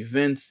 It could be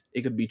Vince.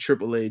 It could be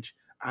Triple H.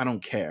 I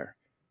don't care.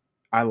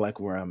 I like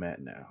where I'm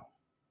at now.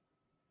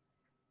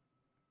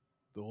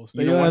 You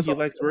know why he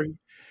likes where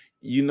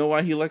you know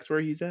why he likes where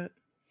he's at?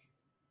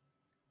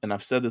 And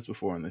I've said this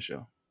before on the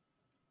show.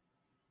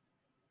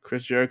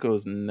 Chris Jericho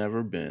has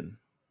never been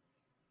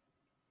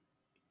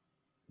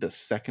the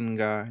second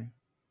guy,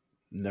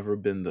 never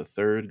been the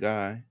third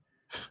guy,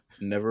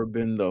 never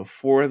been the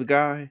fourth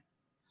guy,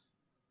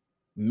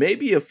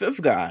 maybe a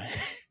fifth guy.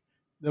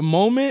 The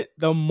moment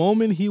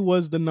he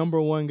was the number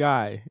one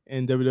guy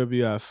in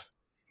WWF,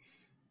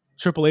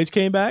 Triple H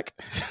came back.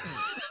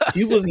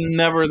 He was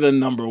never the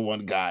number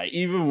one guy,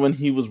 even when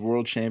he was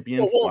world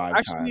champion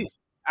 5 times.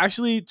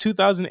 Actually,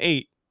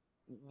 2008,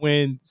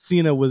 when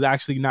Cena was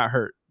actually not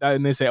hurt,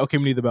 and they say, "Okay,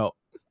 we need the belt."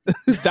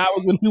 That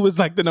was when he was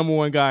like the number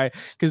one guy,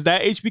 because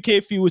that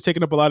HBK feud was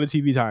taking up a lot of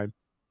TV time.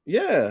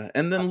 Yeah,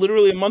 and then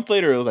literally a month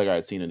later, it was like, "All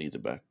right, Cena needs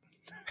it back."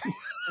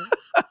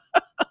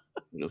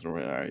 Just all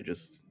right,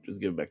 just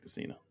give it back to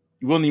Cena.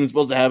 You wasn't even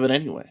supposed to have it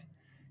anyway,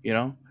 you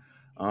know.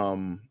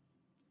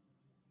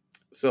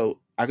 So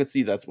I could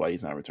see that's why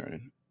he's not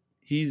returning.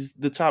 He's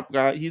the top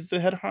guy. He's the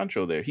head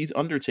honcho there. He's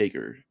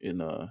Undertaker in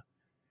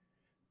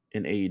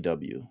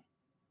AEW.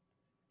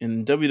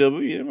 In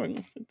WWE, I'm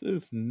like,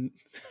 this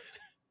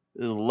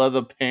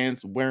leather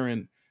pants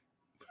wearing,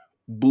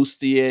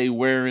 bustier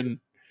wearing.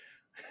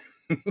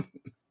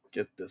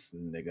 Get this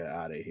nigga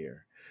out of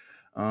here.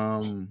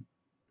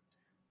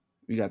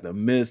 We got the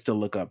Miz to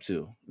look up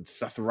to, and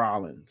Seth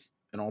Rollins,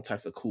 and all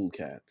types of cool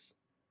cats.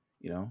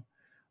 You know.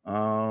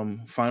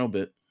 Final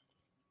bit,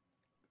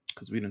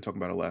 because we didn't talk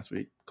about it last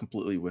week.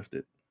 Completely whiffed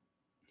it.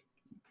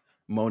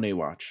 Monet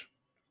watch.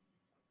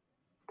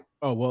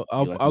 Oh well,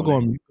 I'll go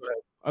on mute. Go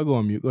ahead. I'll go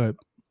on mute. Go ahead.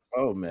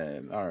 Oh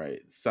man, all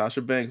right.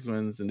 Sasha Banks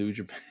wins the New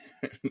Japan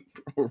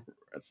Pro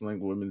Wrestling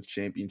Women's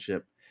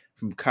Championship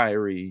from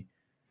Kyrie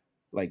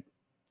like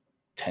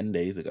 10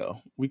 days ago.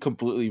 We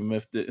completely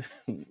whiffed it,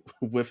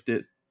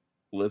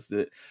 listed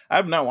it. I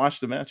have not watched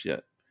the match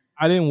yet.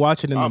 I didn't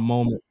watch it in the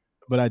moment,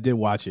 but I did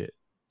watch it.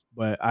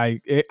 But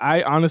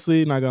I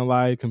honestly, not gonna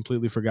lie,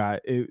 completely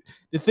forgot. The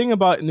thing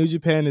about New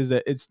Japan is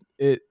that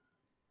it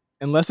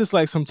unless it's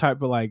like some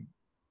type of like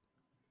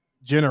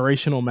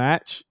generational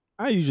match,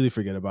 I usually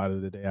forget about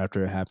it the day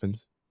after it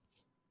happens.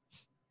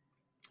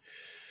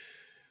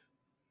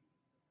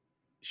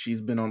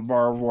 She's been on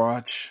Bar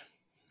Watch.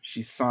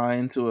 She's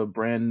signed to a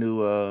brand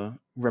new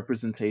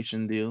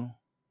representation deal.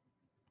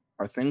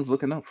 Are things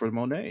looking up for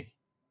Monet?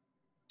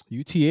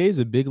 UTA is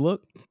a big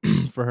look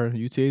for her.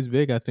 UTA is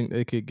big. I think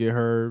they could get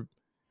her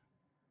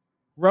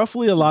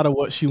roughly a lot of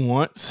what she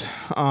wants,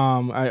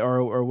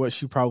 or what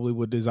she probably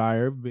would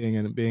desire being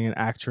an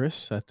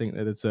actress. I think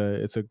that it's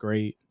a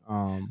great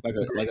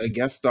like a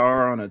guest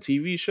star on a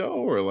TV show,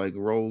 or like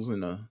roles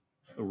in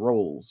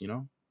roles, you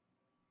know.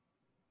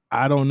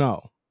 I don't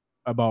know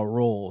about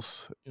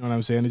roles. You know what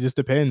I'm saying? It just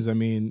depends. I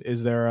mean,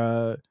 is there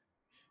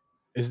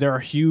a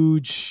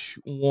huge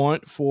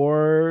want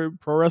for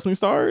pro wrestling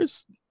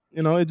stars?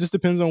 You know, it just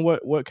depends on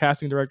what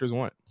casting directors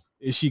want.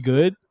 Is she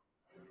good?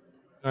 You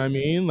know what I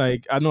mean?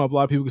 Like, I know a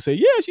lot of people can say,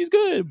 yeah, she's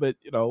good, but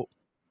you know,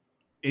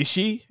 is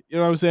she? You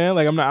know what I'm saying?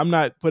 Like, I'm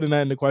not putting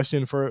that into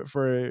question for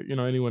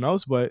anyone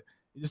else, but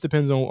it just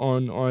depends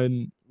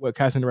on what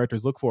casting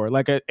directors look for.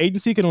 Like, an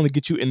agency can only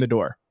get you in the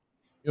door.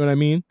 You know what I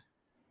mean?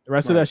 The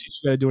rest of that shit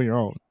you got to do on your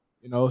own.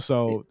 You know,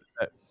 so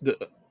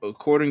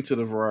according to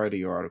the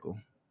Variety article,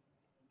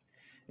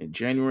 in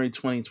January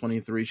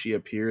 2023, she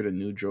appeared in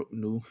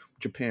New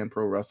Japan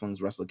Pro Wrestling's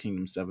Wrestle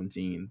Kingdom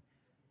 17,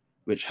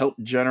 which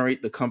helped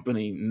generate the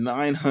company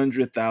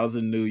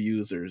 900,000 new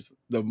users,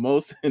 the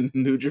most in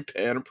New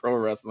Japan Pro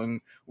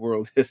Wrestling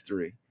world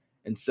history,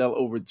 and sell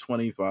over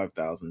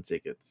 25,000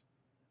 tickets,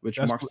 which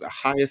marks the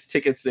highest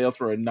ticket sales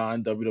for a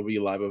non-WWE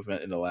live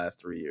event in the last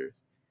 3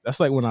 years. That's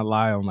like when I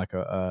lie on like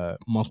a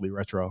monthly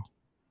retro.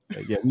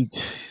 Like, yeah,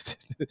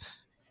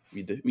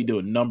 we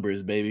doing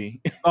numbers,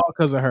 baby. All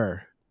because of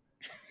her.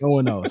 No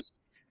one else.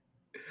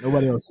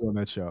 Nobody else is on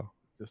that show.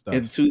 Just us.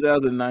 In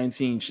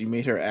 2019, she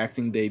made her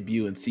acting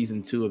debut in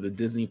season 2 of the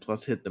Disney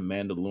Plus hit The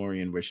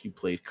Mandalorian, where she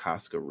played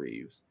Casca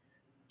Reeves.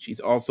 She's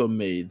also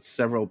made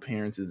several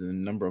appearances in a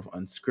number of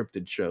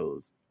unscripted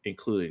shows,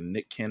 including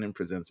Nick Cannon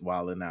Presents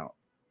Wild 'N Out.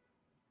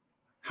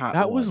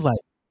 That was like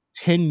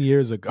 10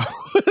 years ago.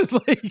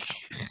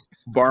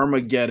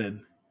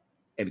 Barmageddon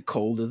and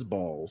Cold as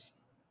Balls.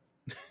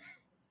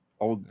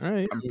 All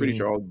right. I'm pretty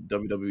sure all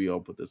WWE all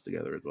put this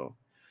together as well.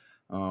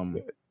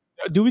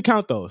 Do we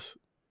count those?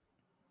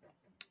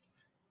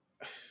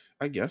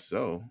 I guess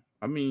so.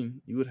 I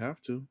mean, you would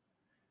have to.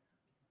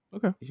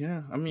 Okay.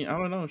 Yeah. I mean, I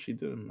don't know if she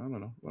did. I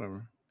don't know.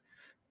 Whatever.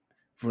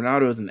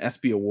 Fernando is an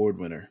ESPY award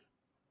winner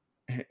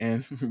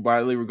and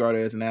widely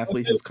regarded as an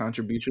athlete whose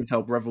contributions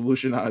helped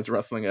revolutionize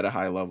wrestling at a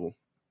high level.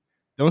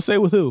 Don't say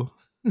with who.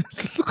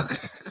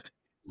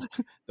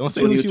 Don't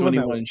say who she won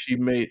that with.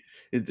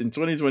 In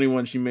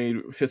 2021, she made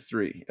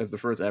history as the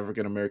first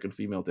African American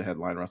female to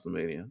headline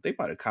WrestleMania. They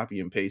might have copy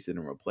and pasted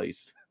and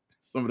replaced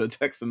some of the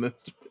text in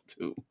this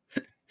too.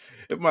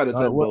 It might have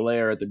said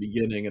Belair at the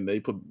beginning, and they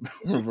put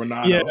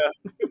Renata. Yeah.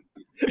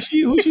 Who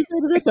she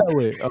made it that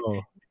way?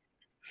 Oh,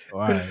 all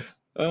right.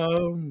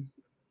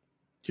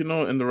 You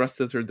know, and the rest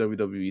is her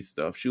WWE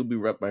stuff. She'll be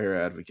rep by her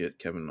advocate,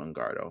 Kevin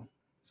Ungardo.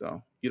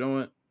 So, you know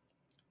what?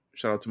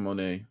 Shout out to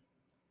Monet.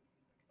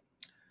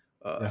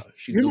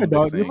 She's doing big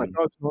things. You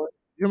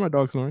hear my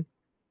dog snoring?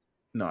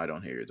 No, I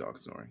don't hear your dog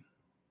snoring.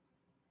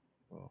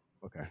 Oh,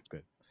 okay,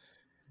 good.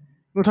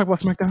 We'll talk about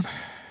SmackDown.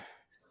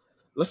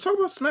 Let's talk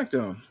about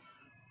SmackDown.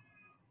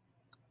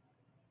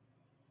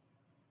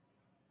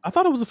 I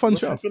thought it was a fun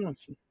show.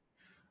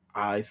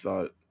 I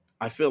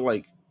feel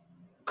like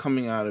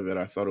coming out of it,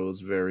 I thought it was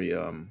very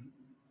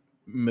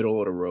middle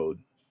of the road.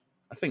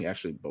 I think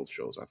actually both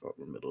shows I thought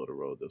were middle of the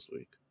road this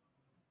week.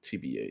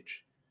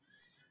 TBH.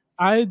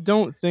 I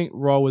don't think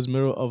Raw was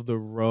middle of the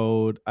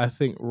road. I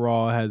think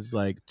Raw has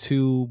like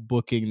two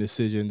booking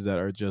decisions that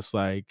are just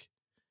like,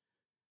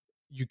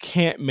 you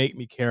can't make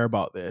me care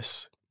about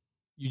this.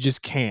 You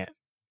just can't.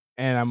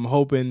 And I'm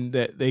hoping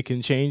that they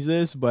can change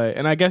this.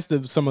 And I guess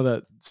some of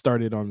that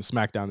started on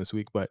SmackDown this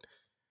week, but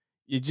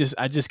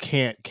I just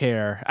can't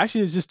care.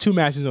 Actually, there's just two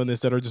matches on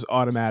this that are just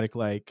automatic,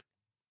 like,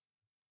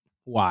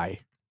 why?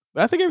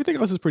 But I think everything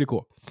else is pretty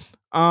cool.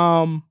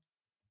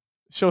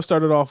 Show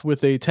started off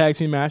with a tag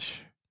team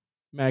match.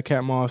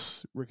 Madcap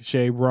Moss,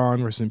 Ricochet,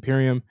 Braun versus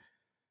Imperium.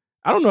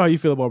 I don't know how you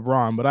feel about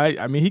Braun, but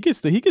I mean he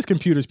gets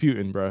computers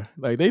putin', bro.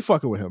 Like they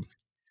fucking with him.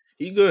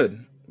 He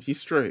good. He's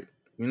straight.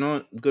 You know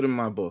what? Good in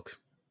my book.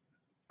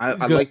 I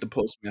like the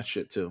post match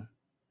shit too.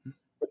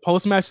 The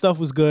post match stuff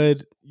was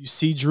good. You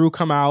see Drew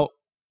come out.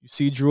 You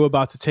see Drew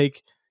about to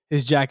take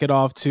his jacket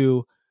off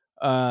to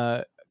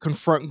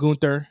confront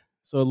Gunther.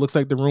 So it looks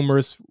like the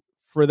rumors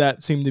for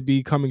that seem to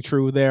be coming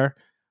true there.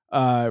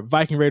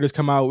 Viking Raiders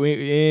come out. We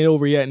ain't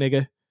over yet,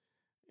 nigga.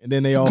 And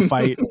then they all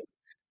fight.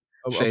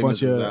 a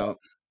bunch of out.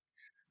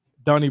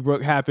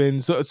 Donnybrook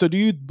happens. So do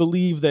you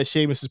believe that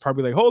Sheamus is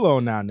probably like, hold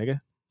on now, nigga?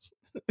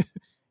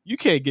 You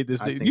can't get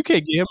this. You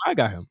can't get him. I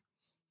got him.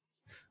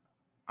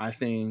 I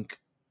think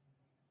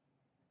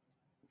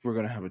we're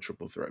going to have a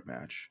triple threat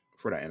match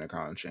for the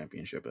Intercontinental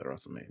Championship at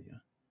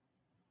WrestleMania.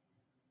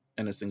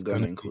 And it's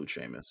going to include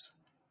Sheamus.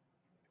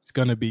 It's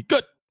going to be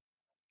good.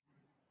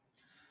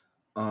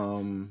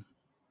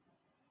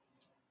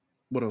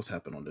 What else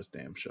happened on this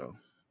damn show?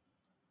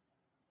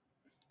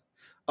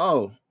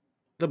 Oh,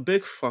 the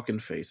big fucking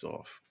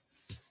face-off.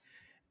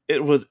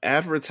 It was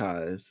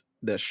advertised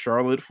that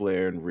Charlotte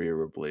Flair and Rhea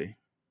Ripley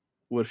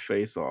would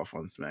face off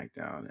on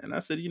SmackDown. And I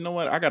said, you know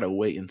what? I got to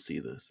wait and see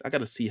this. I got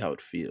to see how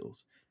it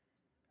feels.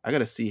 I got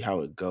to see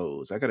how it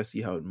goes. I got to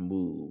see how it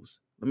moves.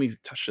 Let me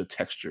touch the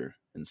texture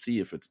and see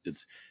if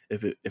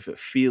it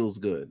feels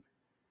good.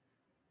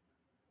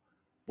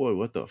 Boy,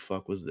 what the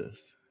fuck was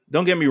this?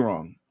 Don't get me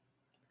wrong.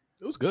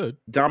 It was good.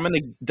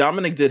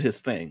 Dominic did his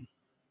thing.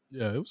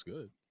 Yeah, it was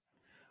good.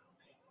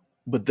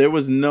 But there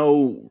was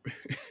no,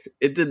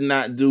 it did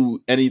not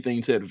do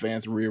anything to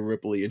advance Rhea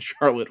Ripley and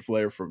Charlotte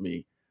Flair for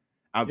me.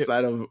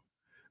 Outside of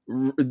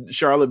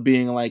Charlotte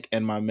being like,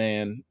 and my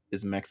man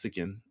is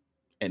Mexican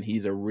and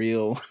he's a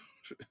real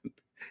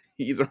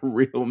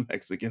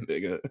Mexican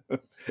nigga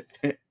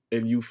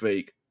and you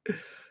fake.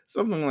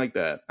 Something like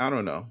that. I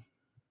don't know.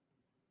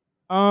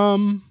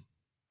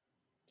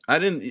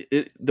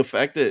 The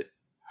fact that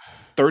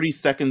 30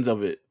 seconds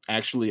of it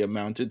actually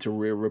amounted to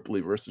Rhea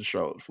Ripley versus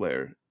Charlotte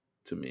Flair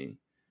to me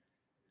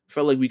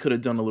felt like we could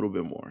have done a little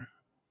bit more.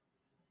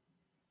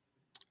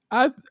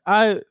 I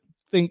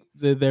think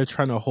that they're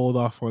trying to hold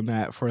off on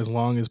that for as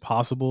long as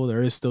possible.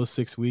 There is still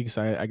 6 weeks.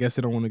 I guess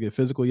they don't want to get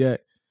physical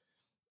yet.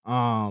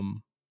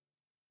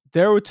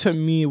 There to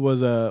me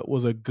was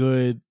a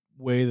good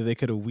way that they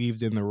could have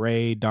weaved in the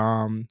Ray,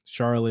 Dom,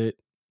 Charlotte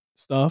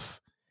stuff.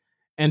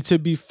 And to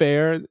be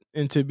fair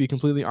and to be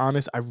completely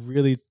honest, I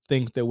really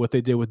think that what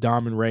they did with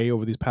Dom and Ray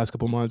over these past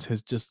couple months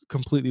has just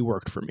completely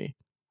worked for me.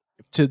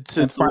 To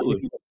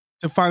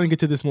finally get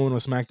to this moment on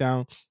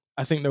SmackDown,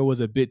 I think there was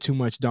a bit too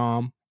much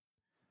Dom.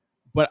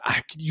 But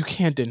you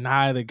can't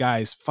deny the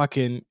guy's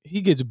fucking.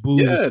 He gets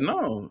booed. Yeah,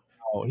 no.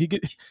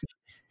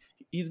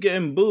 He's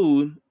getting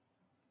booed.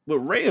 But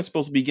Ray is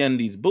supposed to be getting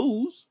these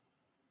boos.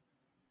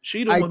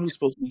 She the one who's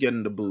supposed to be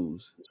getting the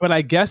boos. But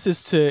I guess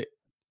it's to.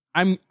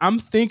 I'm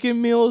thinking,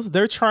 Meelz,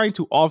 they're trying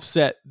to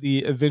offset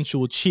the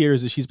eventual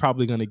cheers that she's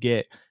probably going to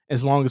get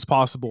as long as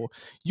possible.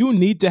 You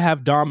need to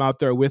have Dom out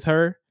there with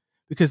her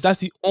because that's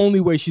the only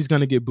way she's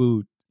going to get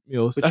booed,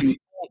 Meelz. That's the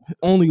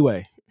only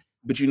way.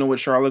 But you know what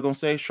Charlotte gonna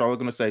say? Charlotte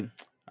gonna say,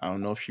 "I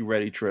don't know if she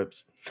ready,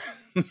 Trips.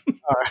 All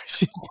right,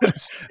 she's gonna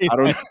say I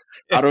don't, that.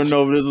 I don't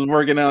know if this is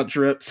working out,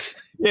 Trips.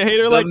 Yeah, hate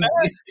her like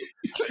Doesn't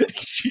that.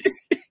 seem,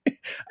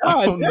 I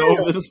God don't know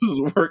damn. if this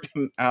is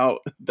working out."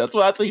 That's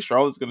what I think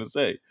Charlotte's gonna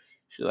say.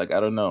 She's like, "I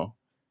don't know.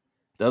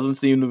 Doesn't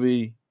seem to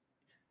be."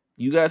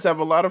 You guys have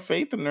a lot of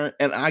faith in her,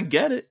 and I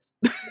get it.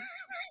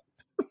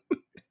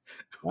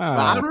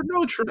 I don't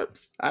know,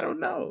 Trips. I don't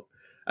know.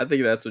 I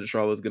think that's what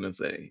Charlotte's gonna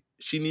say.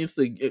 She needs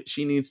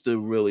to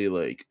really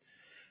like.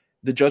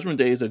 The Judgment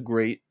Day is a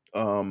great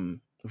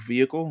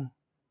vehicle,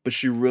 but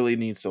she really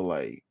needs to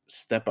like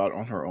step out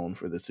on her own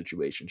for this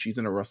situation. She's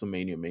in a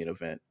WrestleMania main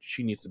event.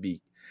 She needs to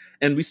be,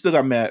 and we still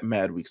got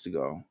mad weeks to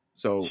go.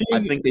 So I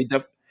think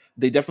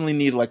they definitely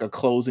need like a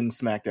closing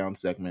SmackDown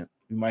segment.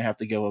 We might have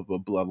to give up a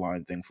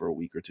Bloodline thing for a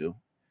week or two.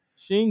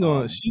 She's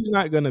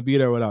not gonna be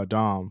there without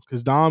Dom,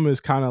 because Dom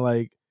is kind of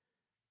like,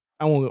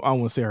 I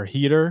won't say her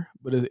heater,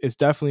 but it's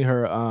definitely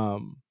her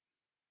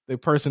the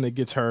person that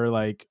gets her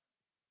like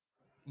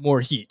more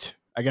heat.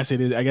 I guess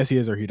it is. I guess he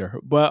is her heater.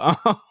 But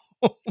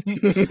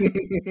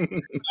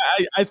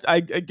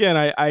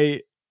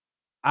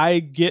I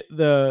get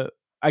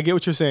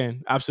what you're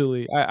saying.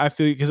 Absolutely. I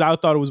feel, because I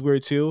thought it was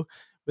weird too.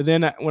 But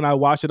then when I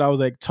watched it, I was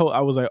like,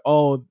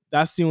 oh,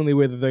 that's the only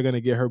way that they're gonna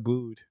get her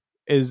booed,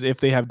 is if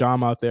they have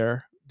Dom out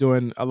there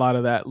doing a lot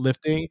of that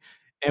lifting.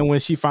 And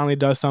when she finally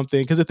does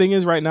something, because the thing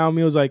is, right now,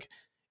 Meelz, like,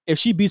 if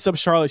she beats up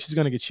Charlotte, she's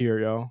gonna get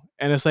cheered, yo.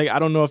 And it's like, I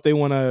don't know if they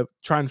want to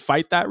try and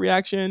fight that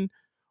reaction,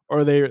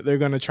 or they're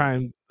gonna try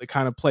and like,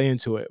 kind of play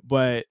into it.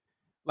 But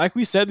like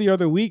we said the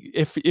other week,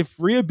 if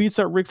Rhea beats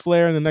up Ric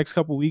Flair in the next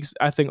couple weeks,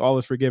 I think all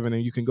is forgiven,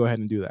 and you can go ahead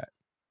and do that.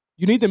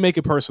 You need to make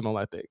it personal,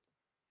 I think.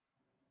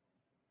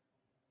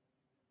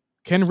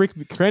 Can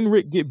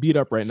Rick get beat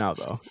up right now,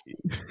 though?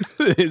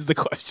 Is the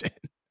question.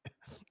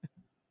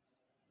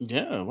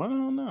 Yeah, why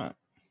not?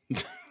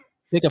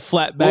 Take a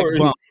flat back Or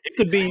bump. it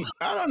could be,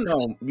 I don't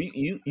know.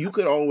 You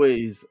could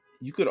always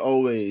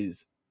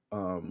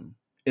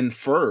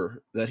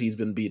infer that he's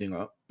been beating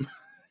up. You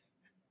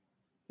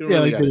don't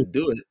really got to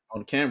do it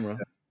on camera.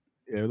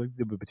 Yeah, like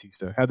the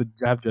Batista.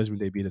 Have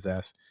Judgment Day beat his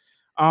ass.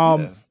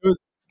 Yeah.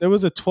 There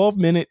was a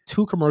 12-minute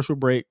 2 commercial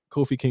break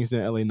Kofi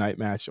Kingston LA Knight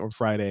match on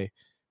Friday.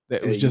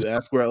 That was just, you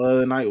asked where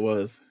LA Knight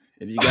was,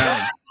 and you got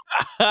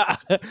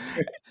him.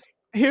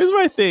 Here's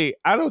my thing.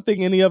 I don't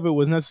think any of it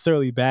was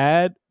necessarily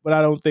bad, but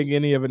I don't think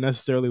any of it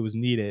necessarily was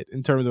needed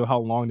in terms of how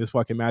long this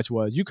fucking match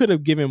was. You could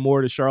have given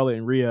more to Charlotte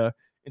and Rhea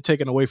and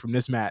taken away from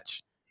this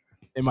match,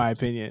 in my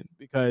opinion,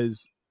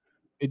 because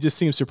it just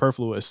seems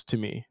superfluous to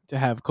me to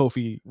have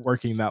Kofi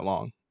working that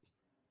long.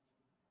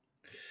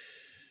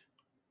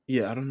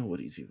 Yeah, I don't know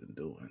what he's even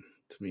doing,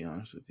 to be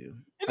honest with you.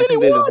 And I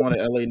think they just wanted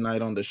LA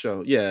Knight on the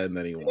show. Yeah, and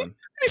then he won.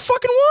 He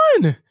fucking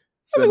won.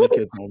 Send the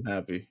kids home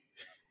happy.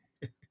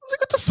 I was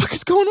like, what the fuck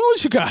is going on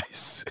with you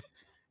guys?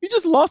 You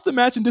just lost the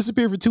match and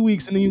disappeared for 2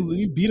 weeks, and then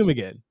you beat him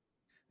again.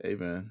 Hey,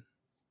 man.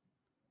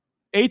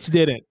 H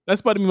didn't.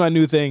 That's about to be my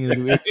new thing.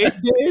 H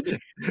did,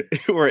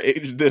 or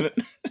H didn't.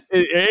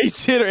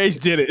 H did or H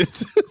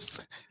didn't.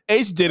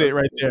 H did it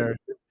right there.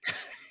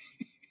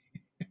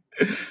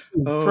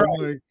 Oh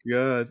my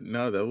god!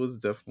 No, that was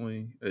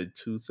definitely a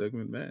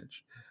 2-segment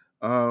match.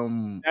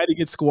 Had to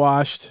get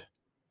squashed,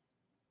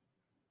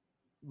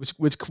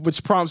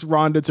 which prompts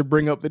Ronda to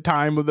bring up the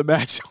time of the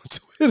match on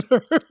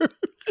Twitter.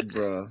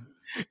 Bruh.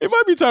 It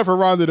might be time for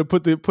Ronda to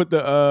put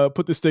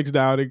the sticks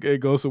down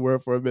and go somewhere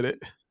for a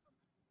minute.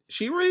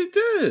 She already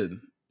did.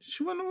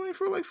 She went away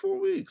for like 4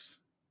 weeks.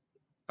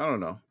 I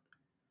don't know.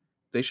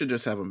 They should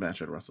just have a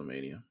match at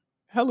WrestleMania.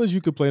 Hell is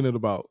you complaining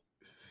about?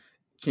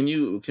 Can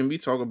we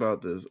talk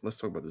about this? Let's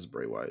talk about this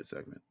Bray Wyatt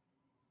segment.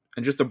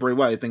 And just the Bray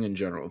Wyatt thing in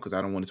general, because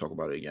I don't want to talk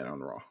about it again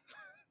on Raw.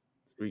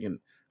 We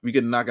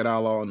can knock it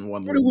all on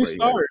one. Where do we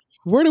start?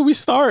 Where do we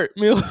start,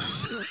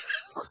 Meelz?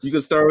 You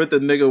can start with the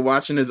nigga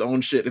watching his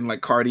own shit in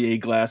like Cartier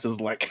glasses,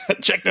 like,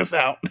 check this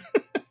out.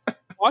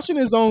 Watching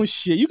his own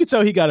shit. You could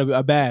tell he got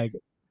a bag,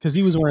 because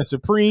he was wearing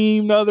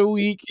Supreme the other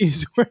week.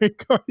 He's wearing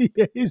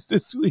Cartiers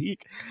this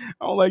week.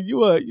 I'm like,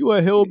 you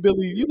a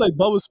hillbilly. You like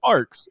Bubba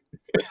Sparks.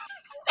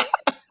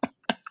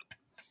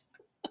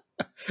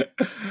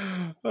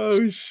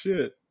 Oh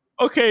shit.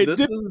 Okay,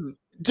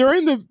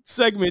 during the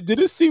segment, did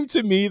it seem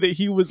to me that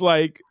he was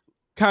like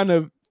kind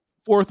of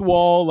fourth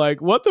wall,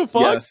 like, what the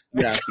fuck?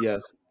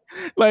 Yes.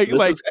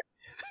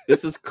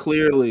 This is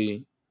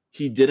clearly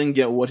he didn't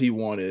get what he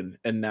wanted,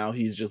 and now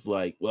he's just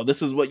like, well,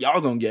 this is what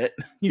y'all gonna get.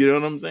 You know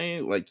what I'm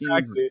saying? Like,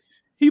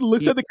 he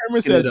looks at the camera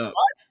and says,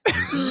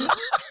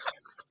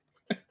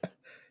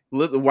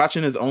 what?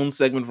 Watching his own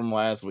segment from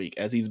last week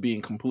as he's being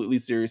completely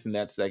serious in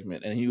that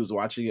segment, and he was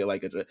watching it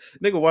like a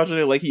nigga watching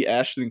it like he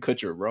Ashton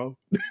Kutcher, bro.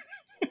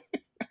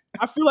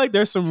 I feel like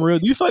there's some real.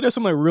 Do you feel like there's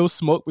some like real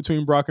smoke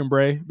between Brock and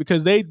Bray?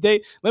 Because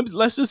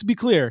let's just be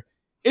clear.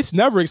 It's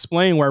never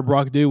explained why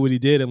Brock did what he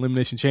did in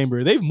Elimination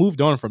Chamber. They've moved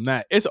on from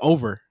that. It's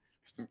over.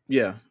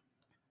 Yeah,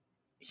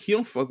 he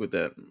don't fuck with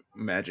that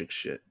magic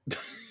shit.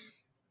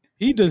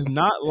 He does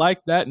not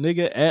like that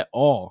nigga at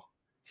all.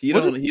 He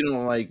don't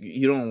like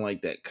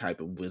that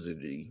type of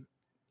wizardry.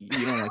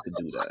 You don't like to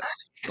do that.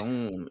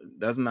 Don't.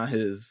 That's not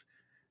his.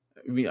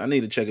 I mean, I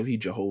need to check if he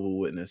Jehovah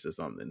Witness or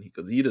something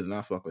because he does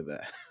not fuck with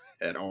that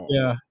at all.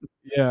 Yeah,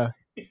 yeah.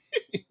 He's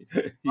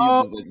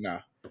just like, nah.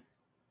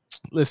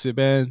 Listen,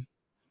 man.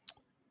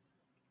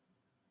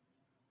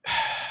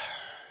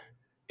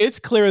 It's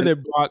clear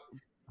that Brock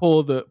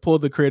pulled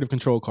the creative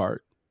control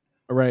card.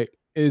 All right,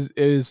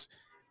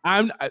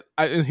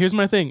 and here's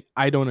my thing.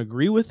 I don't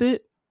agree with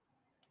it.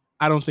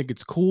 I don't think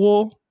it's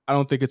cool. I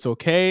don't think it's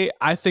okay.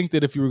 I think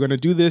that if you were going to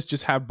do this,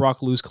 just have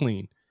Brock lose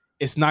clean.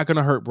 It's not going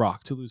to hurt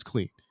Brock to lose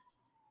clean.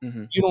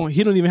 Mm-hmm.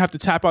 He don't even have to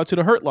tap out to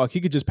the hurt lock.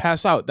 He could just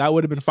pass out. That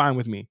would have been fine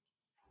with me.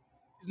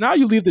 Now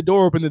you leave the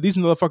door open that these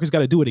motherfuckers got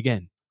to do it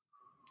again.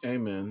 Hey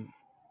man,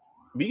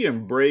 we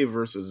getting Bray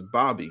versus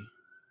Bobby.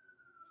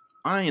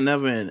 I ain't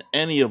never in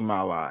any of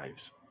my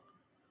lives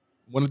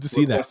wanted to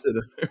see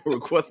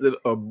requested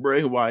a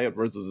Bray Wyatt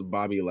versus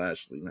Bobby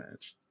Lashley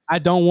match. I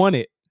don't want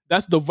it.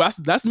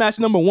 That's match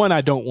number one.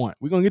 I don't want.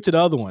 We're gonna get to the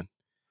other one.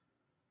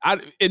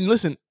 And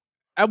listen,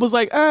 I was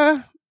like,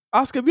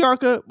 Oscar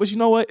Bianca, but you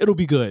know what? It'll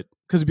be good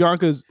because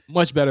Bianca's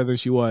much better than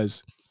she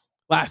was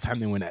last time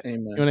they went at it.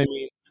 Amen. You know what I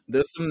mean?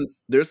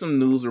 There's some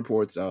news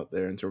reports out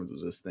there in terms of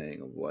this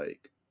thing of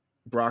like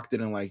Brock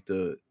didn't like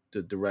the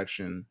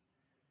direction.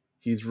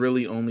 He's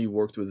really only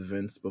worked with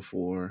Vince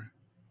before.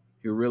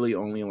 He really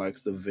only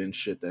likes the Vince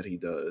shit that he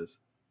does.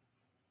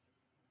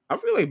 I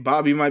feel like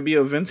Bobby might be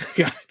a Vince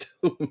guy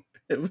too.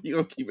 If you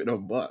don't keep it a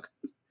buck.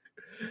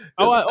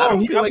 I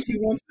don't feel like he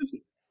wants this.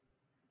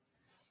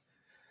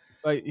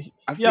 Like,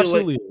 I feel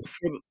absolutely.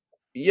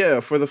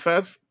 Like for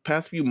the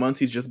past few months,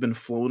 he's just been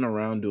floating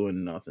around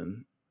doing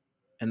nothing.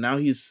 And now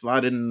he's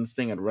slotted in this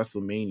thing at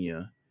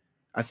WrestleMania.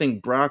 I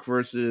think Brock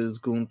versus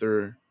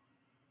Gunther,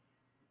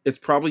 it's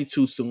probably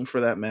too soon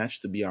for that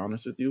match, to be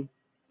honest with you.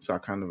 So I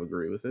kind of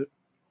agree with it.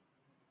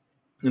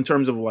 In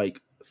terms of like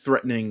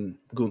threatening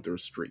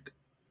Gunther's streak.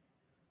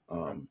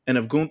 And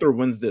if Gunther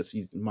wins this,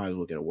 he might as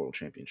well get a world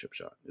championship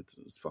shot.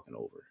 It's fucking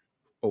over.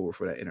 Over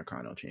for that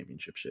Intercontinental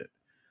Championship shit.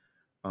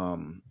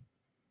 But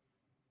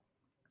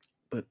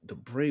the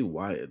Bray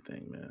Wyatt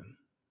thing, man.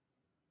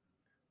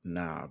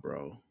 Nah,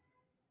 bro.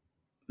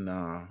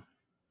 Nah.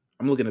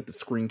 I'm looking at the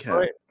screen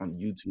cap on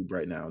YouTube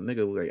right now.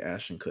 Nigga look like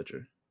Ashton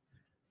Kutcher.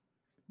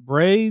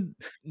 Bray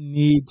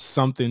needs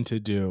something to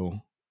do.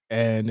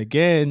 And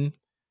again,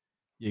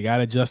 you got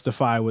to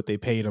justify what they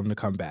paid him to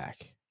come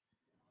back.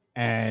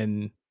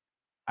 And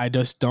I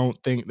just don't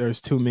think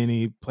there's too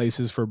many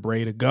places for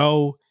Bray to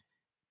go.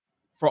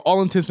 For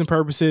all intents and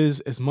purposes,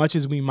 as much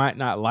as we might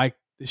not like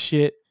the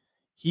shit,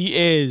 he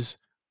is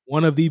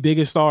one of the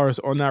biggest stars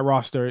on that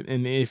roster.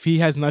 And if he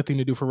has nothing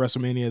to do for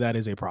WrestleMania, that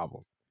is a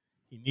problem.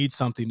 He needs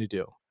something to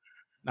do.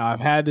 Now,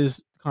 I've had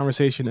this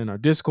conversation in our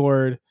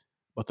Discord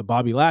about the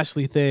Bobby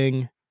Lashley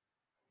thing.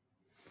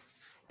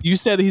 You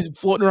said he's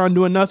floating around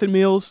doing nothing,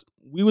 Meelz.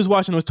 We was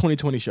watching those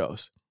 2020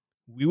 shows.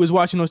 We was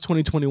watching those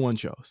 2021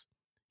 shows.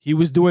 He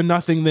was doing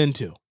nothing then,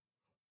 too.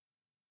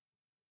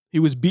 He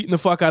was beating the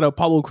fuck out of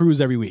Apollo Crews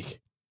every week.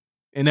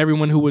 And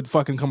everyone who would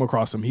fucking come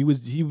across him. He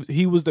was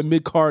the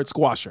mid-card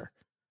squasher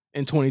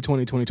in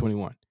 2020,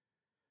 2021.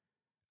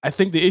 I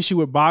think the issue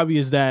with Bobby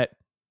is that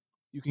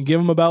you can give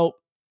him a belt.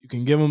 You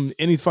can give him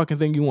any fucking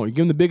thing you want. You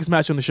give him the biggest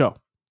match on the show.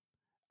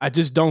 I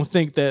just don't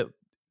think that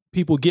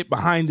people get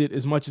behind it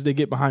as much as they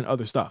get behind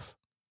other stuff.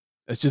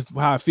 That's just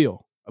how I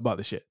feel about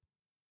the shit.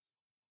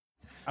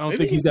 I don't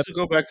think he's to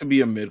go back to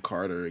be a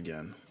mid-carder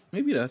again.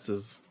 Maybe that's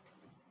his...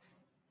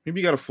 Maybe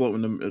you got to float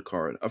in the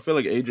mid-card. I feel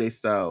like AJ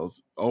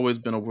Styles always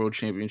been a world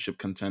championship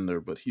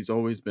contender, but he's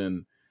always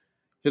been...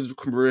 His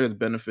career has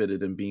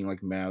benefited in being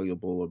like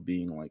malleable or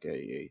being like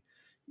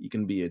you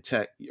can be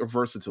or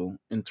versatile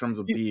in terms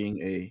of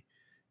being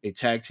a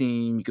tag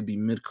team. You could be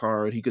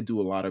mid-card. He could do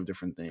a lot of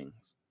different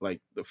things. Like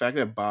the fact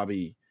that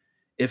Bobby,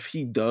 if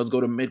he does go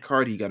to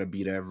mid-card, he got to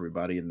beat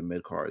everybody in the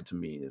mid-card, to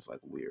me is like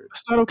weird.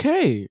 It's not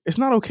okay. It's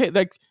not okay.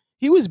 Like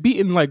he was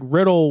beating like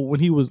Riddle when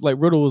he was like,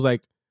 Riddle was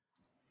like,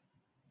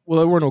 well,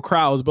 there were no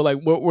crowds, but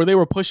like where they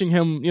were pushing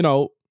him, you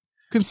know,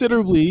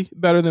 considerably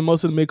better than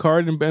most of the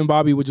mid-card, and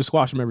Bobby would just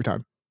squash him every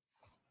time.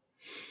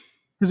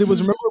 Because it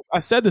was, remember, I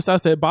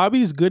said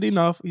Bobby's good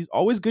enough. He's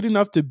always good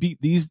enough to beat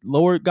these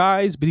lower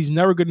guys, but he's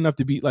never good enough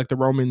to beat like the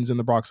Romans and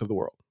the Brocks of the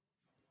world.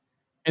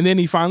 And then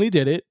he finally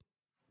did it.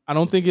 I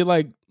don't think it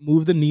like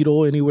moved the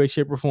needle any way,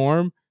 shape, or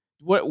form.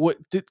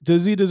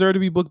 Does he deserve to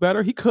be booked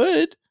better? He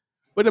could,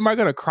 but am I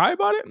going to cry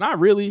about it? Not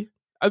really.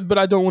 But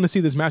I don't want to see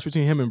this match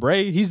between him and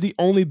Bray. He's the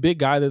only big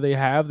guy that they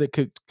have that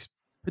could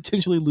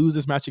potentially lose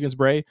this match against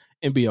Bray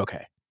and be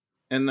okay.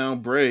 And now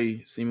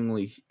Bray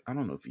seemingly, I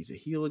don't know if he's a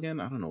heel again.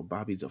 I don't know.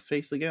 Bobby's a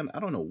face again. I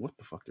don't know what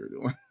the fuck they're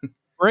doing.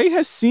 Bray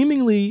has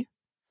seemingly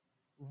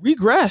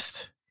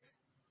regressed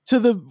to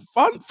the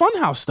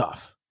funhouse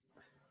stuff.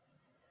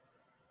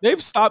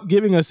 They've stopped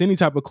giving us any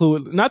type of clue.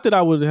 Not that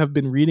I would have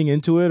been reading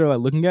into it or like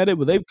looking at it,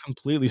 but they've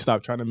completely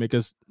stopped trying to make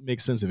us make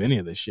sense of any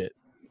of this shit.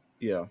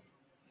 Yeah,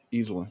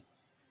 easily.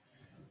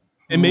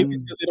 And maybe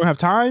it's because they don't have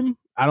time.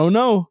 I don't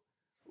know.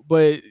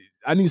 But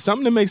I need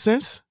something to make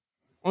sense.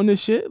 on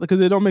this shit because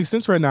it don't make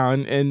sense right now.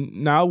 And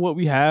now what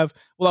we have,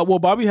 well,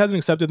 Bobby hasn't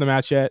accepted the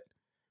match yet.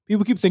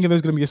 People keep thinking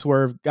there's gonna be a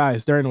swerve.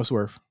 Guys, there ain't no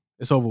swerve.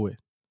 It's over with.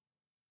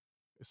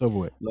 It's over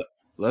with.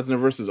 Lesnar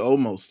versus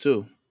Omos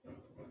too.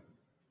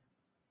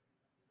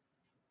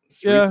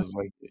 Streets Yeah, is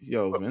like,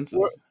 yo, Vince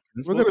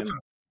we're gonna booking.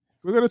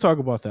 we're gonna talk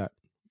about that.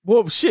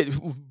 Well, shit,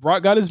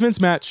 Brock got his Vince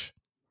match.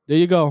 There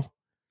you go.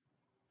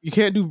 You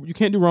can't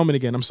do Roman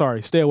again. I'm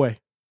sorry. Stay away.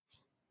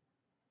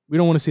 We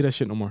don't want to see that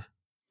shit no more.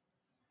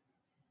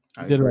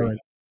 I Did it agree.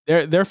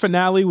 already. Their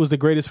finale was the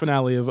greatest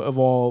finale of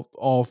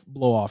all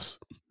blow-offs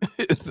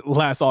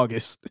last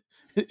August.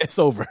 It's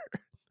over.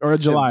 Or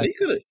July.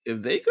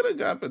 If they could have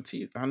got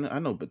Batista, I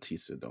know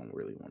Batista don't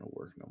really want to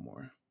work no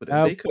more. But if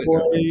That they could have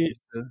got boy,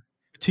 Batista,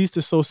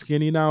 Batista's so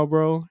skinny now,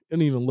 bro. It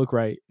don't even look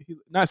right.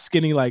 Not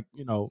skinny like,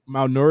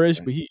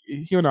 malnourished, but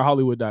he on a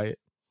Hollywood diet.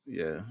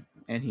 yeah,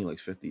 and he like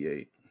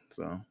 58.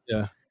 So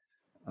Yeah.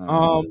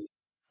 um,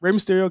 Rey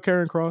Mysterio,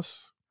 Karrion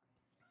Kross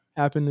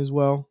happened as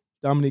well.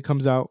 Dominic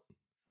comes out,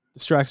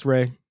 distracts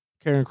Rey.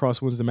 Karrion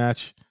Kross wins the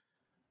match.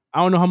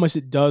 I don't know how much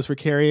it does for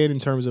Karrion in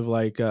terms of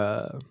like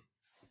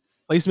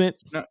placement.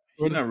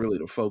 he's not really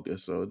the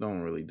focus, so it don't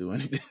really do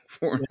anything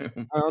for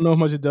him. I don't know how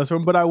much it does for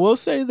him, but I will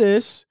say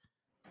this: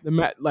 the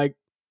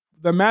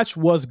match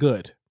was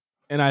good,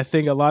 and I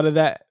think a lot of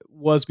that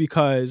was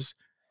because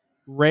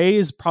Ray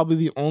is probably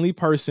the only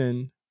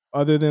person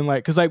other than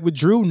because with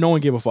Drew, no one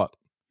gave a fuck,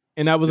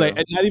 and I was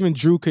Yeah. not even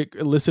Drew could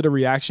elicit a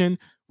reaction.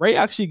 Ray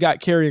actually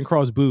got Karrion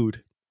Kross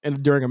booed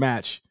and during a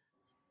match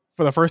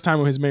for the first time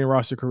in his main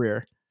roster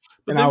career.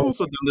 But And they've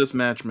also done this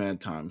match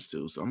mad times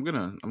too, so I'm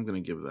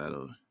gonna give that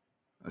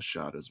a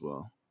shot as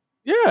well.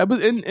 Yeah,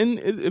 but and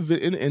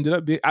it ended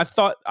up being.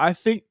 I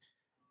think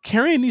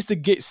Karrion needs to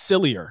get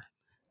sillier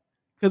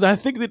because I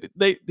think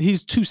that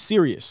he's too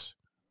serious.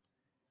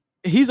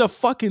 He's a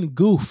fucking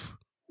goof.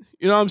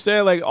 You know what I'm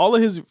saying? Like all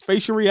of his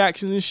facial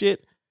reactions and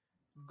shit.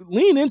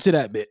 Lean into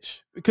that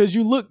bitch because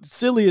you look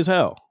silly as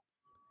hell.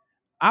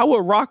 I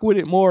would rock with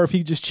it more if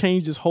he just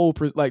changed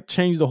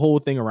changed the whole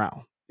thing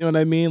around. You know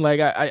what I mean? Like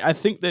I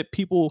think that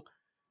people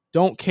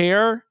don't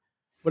care,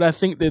 but I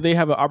think that they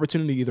have an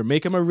opportunity to either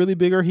make him a really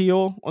bigger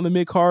heel on the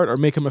mid card or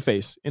make him a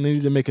face, and they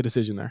need to make a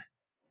decision there.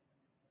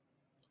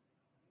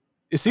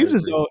 It seems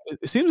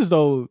as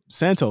though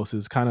Santos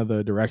is kind of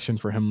the direction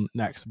for him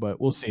next,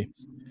 but we'll see.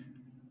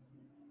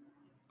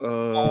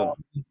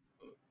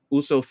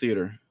 Uso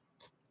Theater.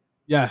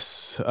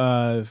 Yes,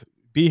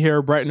 be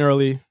here bright and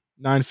early,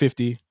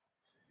 9:50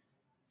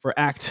 for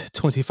Act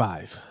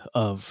 25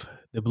 of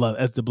the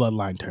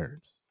Bloodline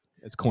Turns.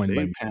 It's coined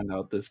by They me. panned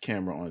out this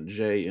camera on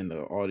Jay in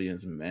the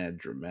audience, mad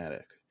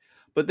dramatic.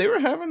 But they were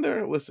having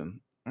their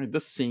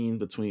this scene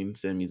between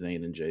Sami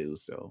Zayn and Jey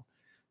Uso.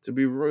 To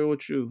be real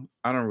with you,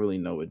 I don't really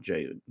know what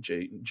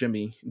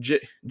Jimmy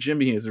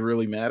is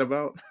really mad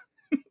about.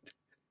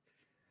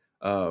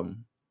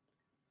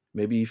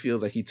 Maybe he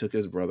feels like he took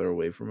his brother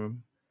away from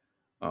him.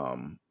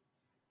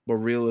 But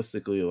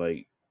realistically,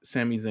 like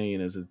Sami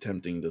Zayn is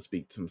attempting to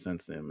speak some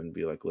sense to him and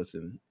be like,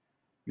 listen,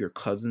 your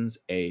cousin's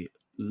a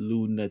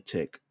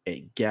lunatic,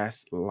 a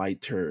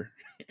gaslighter,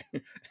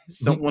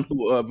 someone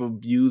who have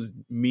abused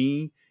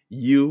me,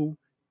 you,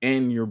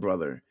 and your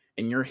brother.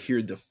 And you're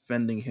here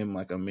defending him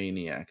like a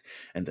maniac.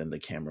 And then the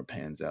camera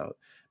pans out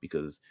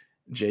because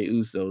Jey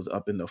Uso's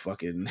up in the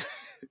fucking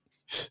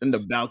in the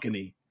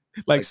balcony.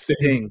 Like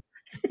Sting.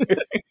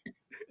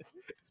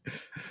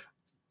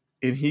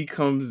 And he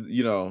comes,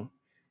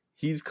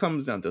 he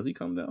comes down. Does he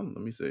come down?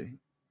 Let me see.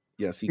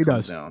 Yes, he does.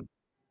 comes down.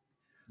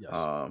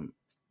 Yes.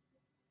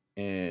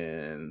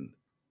 And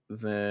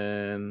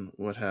then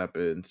what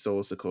happened?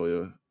 Solo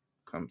Sikoa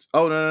comes.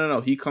 Oh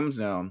no! He comes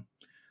down.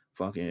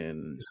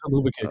 Fucking.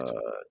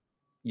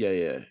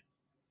 Yeah.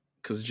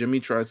 Because Jimmy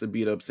tries to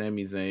beat up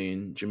Sami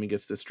Zayn. Jimmy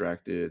gets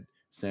distracted.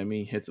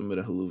 Sami hits him with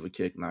a haluva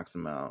kick, knocks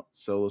him out.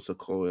 Solo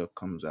Sikoa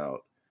comes out,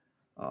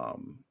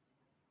 and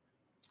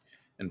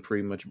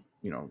pretty much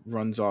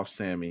runs off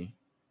Sami.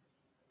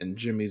 And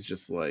Jimmy's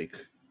just like,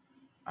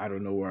 I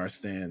don't know where I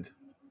stand.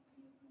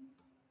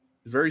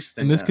 Very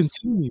Sting. And this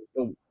continues.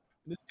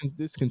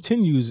 This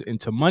continues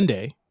into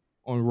Monday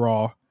on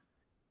Raw,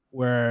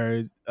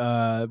 where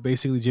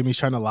basically Jimmy's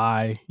trying to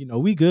lie.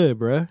 We good,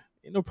 bruh.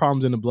 Ain't no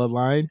problems in the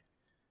bloodline.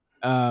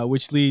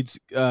 Which leads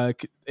to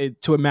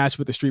a match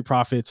with the Street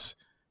Profits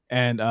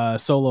and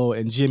Solo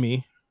and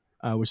Jimmy,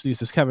 which leads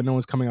to Kevin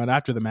Owens coming out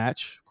after the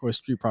match. Of course,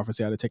 Street Profits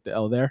had to take the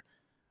L there.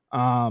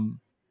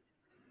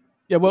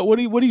 Yeah, but what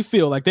do you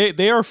feel like?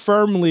 They are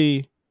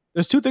firmly.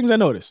 There's two things I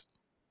noticed.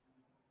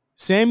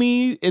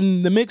 Sami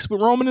in the mix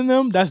with Roman and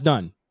them, that's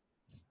done.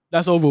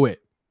 That's over with.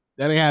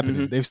 That ain't happening.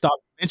 Mm-hmm. They've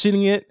stopped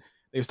mentioning it.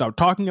 They've stopped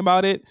talking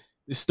about it.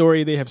 This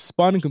story they have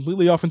spun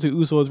completely off into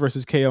Usos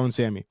versus KO and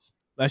Sami.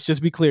 Let's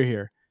just be clear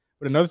here.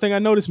 But another thing I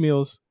noticed,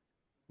 Meelz,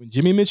 when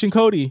Jimmy mentioned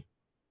Cody,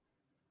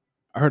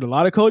 I heard a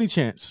lot of Cody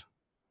chants.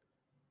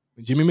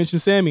 When Jimmy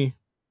mentioned Sami,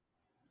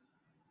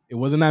 it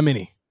wasn't that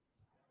many.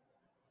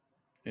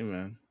 Hey,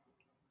 man.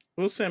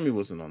 Well, Sami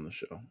wasn't on the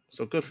show,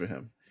 so good for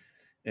him.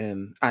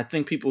 And I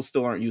think people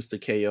still aren't used to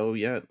KO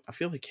yet. I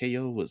feel like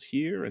KO was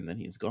here and then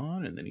he's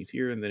gone and then he's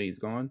here and then he's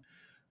gone.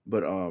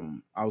 But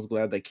I was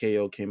glad that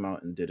KO came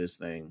out and did his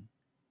thing.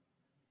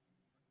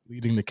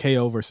 Leading the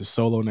KO versus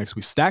Solo next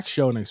week. Stacked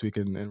show next week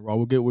and Raw.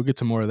 We'll get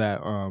to more of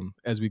that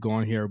as we go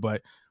on here.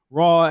 But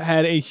Raw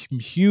had a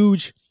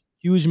huge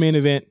main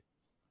event.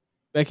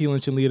 Becky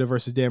Lynch and Lita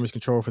versus Damage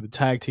Control for the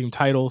tag team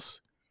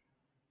titles.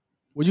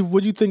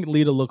 What'd you think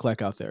Lita looked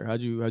like out there?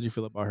 How'd you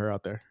feel about her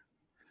out there?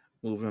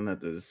 Moving at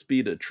the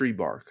speed of tree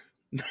bark.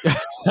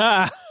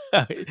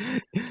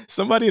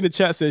 Somebody in the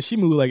chat says she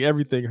moved like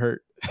everything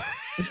hurt.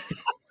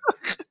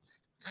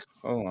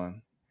 Hold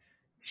on.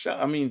 Shout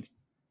out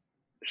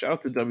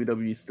to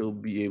WWE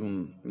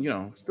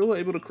still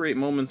able to create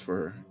moments for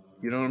her.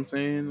 You know what I'm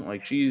saying?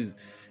 Like she's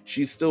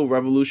still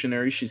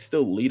revolutionary. She's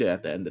still Lita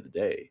at the end of the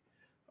day.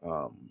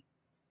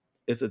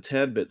 It's a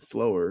tad bit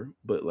slower,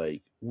 but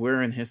like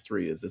where in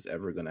history is this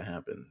ever going to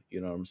happen?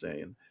 You know what I'm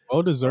saying?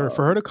 Well deserved.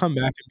 For her to come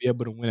back and be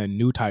able to win a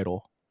new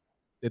title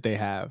that they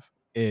have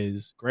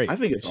is great. I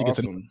think it's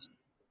awesome.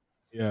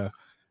 Yeah.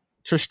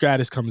 Trish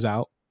Stratus comes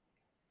out,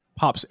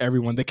 pops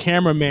everyone. The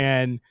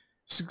cameraman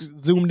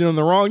zoomed in on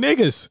the wrong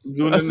niggas.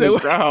 Zoomed in the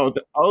crowd.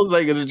 I was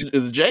like,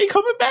 is Jay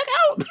coming back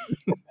out?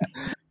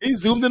 He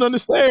zoomed in on the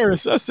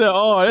stairs. I said,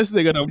 oh, this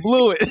nigga done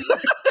blew it.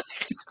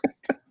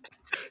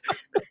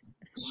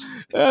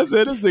 I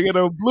said, this nigga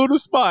done blew the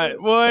spot.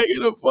 Boy, get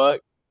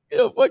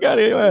the fuck out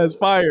of here. Your ass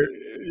fired.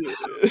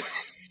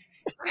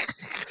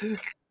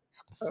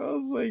 I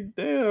was like,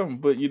 damn.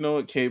 But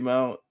it came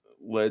out,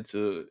 led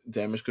to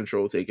Damage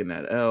Control taking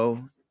that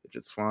L, which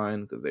is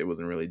fine because they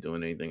wasn't really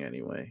doing anything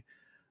anyway.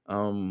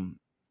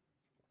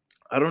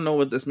 I don't know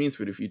what this means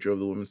for the future of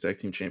the Women's Tag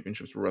Team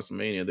Championships for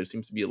WrestleMania. There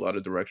seems to be a lot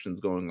of directions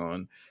going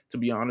on. To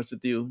be honest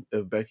with you,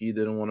 if Becky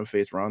didn't want to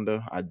face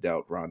Ronda, I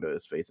doubt Ronda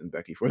is facing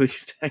Becky for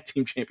these Tag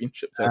Team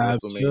Championships at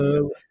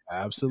WrestleMania.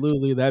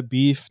 Absolutely. That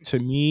beef, to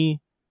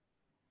me,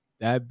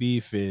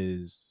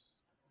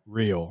 is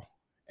real.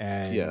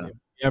 And if you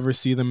ever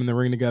see them in the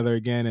ring together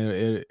again,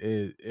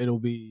 it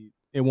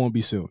won't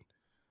be soon.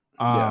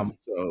 Yeah.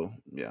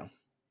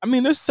 I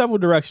mean, there's several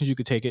directions you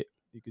could take it.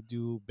 You could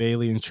do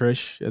Bayley and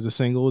Trish as a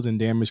singles and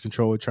Damage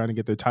Control trying to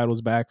get their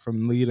titles back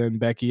from Lita and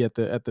Becky at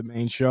the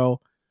main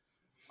show.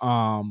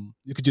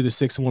 You could do the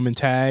 6-woman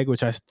tag,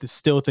 which I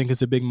still think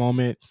is a big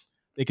moment.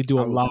 They could do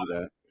a lot. Do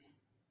that.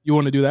 You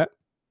want to do that?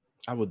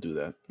 I would do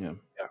that. Yeah.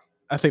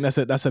 I think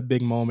that's a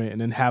big moment, and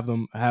then have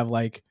them have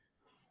like,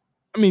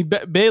 I mean,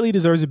 Bayley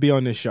deserves to be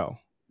on this show,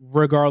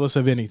 regardless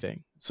of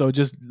anything. So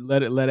just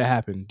let it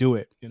happen. Do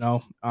it.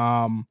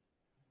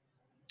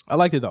 I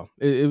liked it though.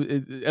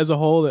 It as a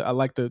whole,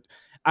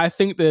 I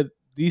think that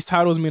these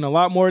titles mean a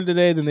lot more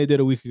today than they did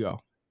a week ago,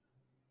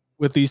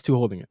 with these two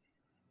holding it.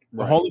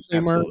 Right. A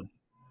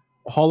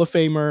Hall of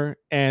Famer,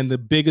 and the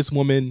biggest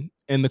woman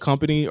in the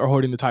company are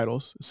holding the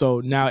titles.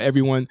 So now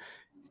everyone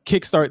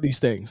kickstart these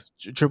things.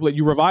 Triple H,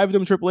 you revived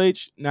them, Triple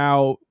H.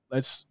 Now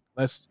let's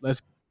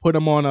put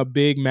them on a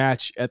big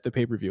match at the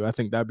pay-per-view. I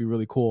think that'd be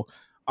really cool.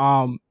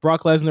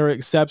 Brock Lesnar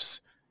accepts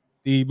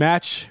the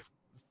match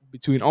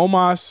between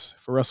Omos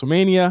for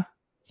WrestleMania.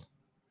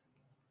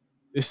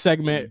 This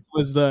segment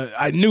was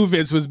I knew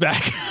Vince was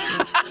back.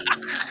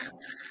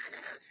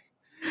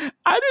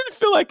 I didn't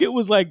feel like it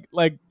was like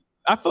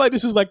I feel like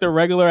this was like the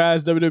regular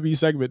ass WWE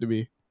segment to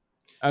me.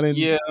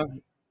 Yeah,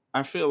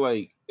 I feel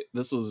like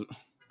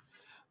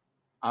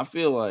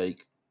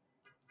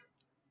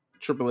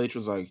Triple H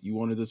was like, you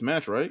wanted this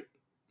match, right?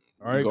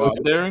 All right, go out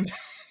there.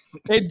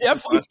 It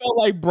definitely felt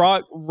like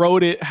Brock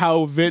wrote it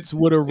how Vince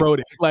would have wrote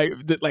it. Like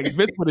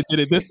Vince would have did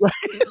it this way.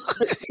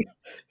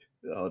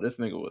 Oh, this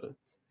nigga would have.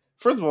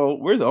 First of all,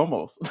 where's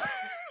Omos?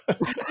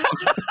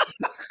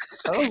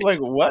 I was like,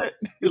 what?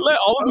 He let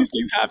all of these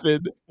things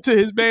happen to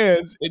his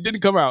bands. It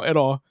didn't come out at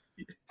all.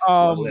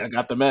 I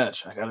got the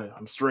match.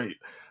 I'm straight.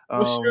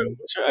 What's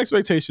your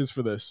expectations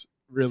for this?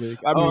 Really?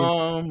 I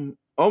mean,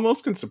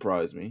 Omos can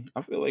surprise me.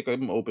 I feel like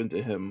I'm open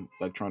to him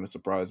like trying to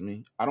surprise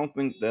me. I don't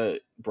think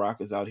that Brock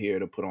is out here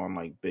to put on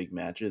like big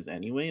matches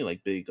anyway,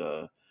 like big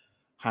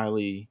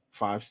highly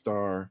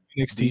 5-star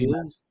NXT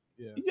deals.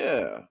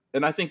 Yeah.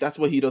 And I think that's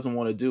what he doesn't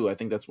want to do. I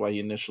think that's why he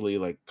initially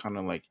like kind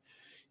of like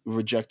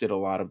rejected a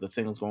lot of the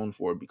things going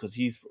forward, because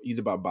he's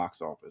about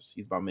box office.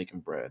 He's about making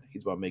bread.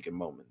 He's about making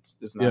moments.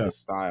 It's not his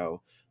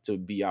style to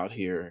be out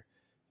here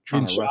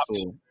trying to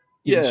wrestle.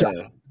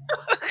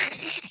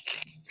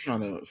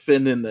 Trying to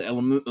fit in the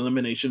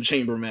elimination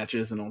chamber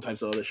matches and all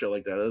types of other shit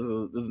like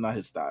that. This is not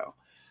his style.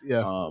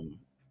 Yeah.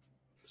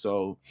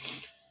 So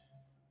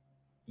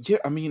yeah,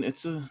 I mean,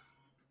 it's a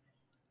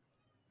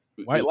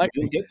White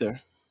Lightning. We'll get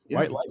there. Yeah,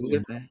 White Lightning. We'll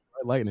get there.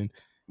 White Lightning.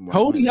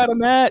 Cody had a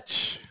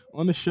match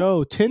on the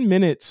show, 10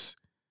 minutes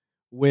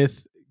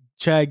with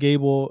Chad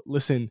Gable.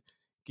 Listen,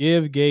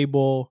 give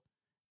Gable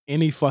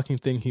any fucking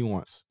thing he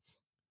wants,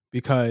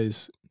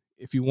 because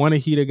if you want to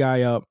heat a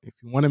guy up, if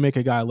you want to make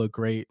a guy look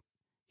great,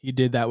 he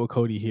did that with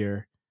Cody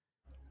here.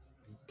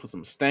 Put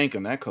some stank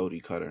on that Cody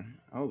cutter.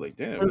 I was like,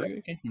 damn,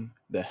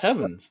 the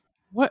heavens.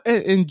 What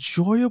an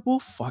enjoyable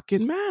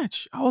fucking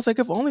match. I was like,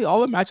 if only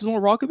all the matches on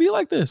Raw could be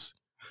like this.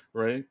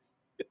 Right?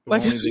 If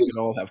Like, only they could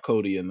all have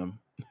Cody in them.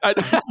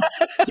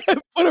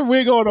 Put a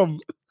wig on him.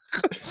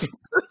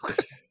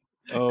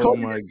 Oh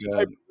Cody my is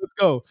God. Let's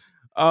go.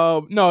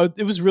 No,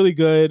 it was really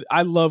good.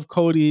 I love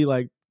Cody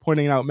like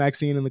pointing out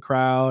Maxine in the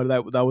crowd.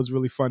 That was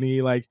really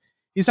funny. Like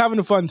he's having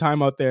a fun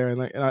time out there. And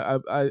like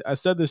I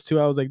said this too.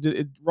 I was like,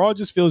 Raw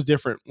just feels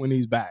different when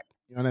he's back.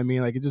 You know what I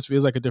mean? Like it just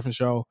feels like a different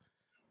show.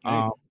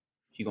 Hey,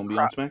 he gonna be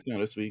on SmackDown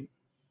this week.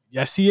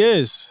 Yes, he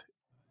is.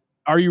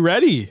 Are you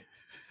ready?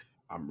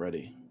 I'm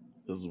ready.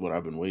 This is what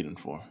I've been waiting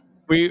for.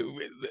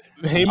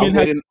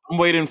 Heyman I'm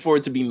waiting for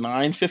it to be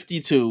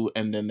 9:52,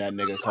 and then that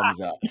nigga comes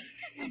out.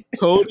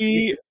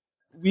 Cody,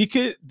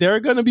 they're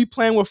gonna be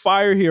playing with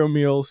fire here,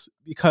 Meelz,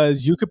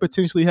 because you could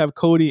potentially have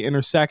Cody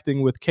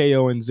intersecting with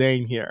KO and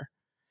Zayn here.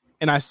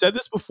 And I said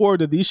this before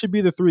that these should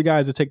be the three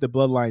guys that take the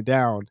bloodline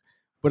down.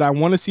 But I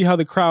want to see how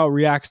the crowd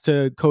reacts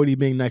to Cody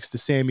being next to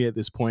Sammy at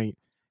this point.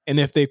 And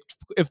if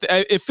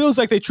it feels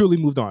like they truly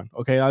moved on.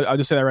 Okay, I'll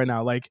just say that right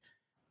now. Like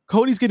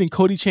Cody's getting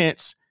Cody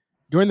chants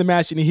during the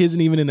match, and he isn't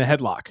even in a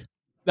headlock.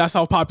 That's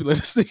how popular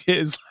this thing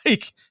is.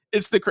 Like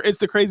it's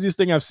the craziest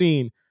thing I've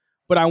seen.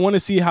 But I want to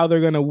see how they're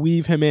gonna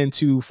weave him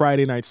into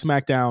Friday Night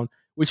SmackDown,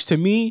 which to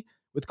me,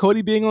 with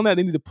Cody being on that,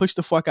 they need to push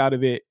the fuck out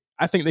of it.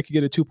 I think they could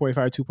get a 2.5,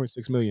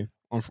 2.6 million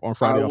on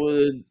Friday.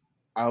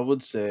 I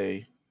would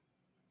say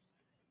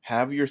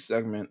have your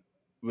segment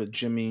with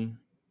Jimmy,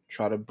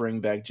 try to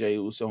bring back Jey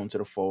Uso into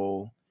the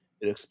fold.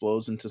 It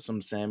explodes into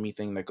some Sammy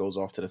thing that goes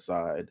off to the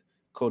side.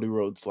 Cody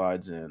Rhodes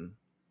slides in,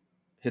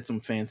 hits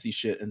some fancy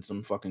shit in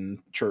some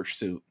fucking church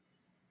suit,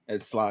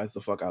 and slides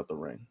the fuck out the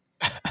ring.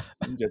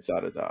 And gets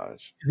out of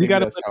Dodge. He got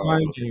to play the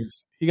mind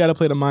games. He got to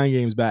play the mind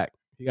games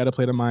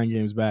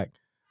back.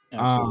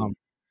 Absolutely.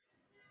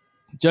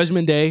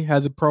 Judgment Day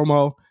has a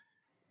promo.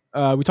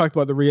 We talked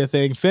about the Rhea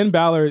thing. Finn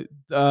Balor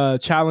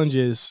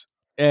challenges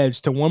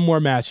Edge to one more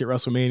match at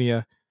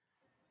WrestleMania.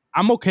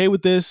 I'm okay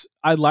with this.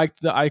 I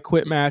liked the I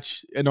Quit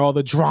match and all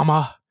the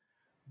drama,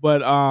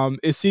 but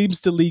it seems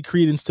to lead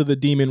credence to the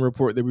Demon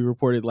report that we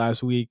reported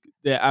last week.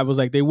 That I was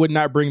like, they would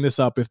not bring this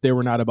up if they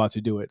were not about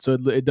to do it. So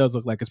it does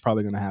look like it's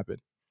probably going to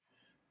happen.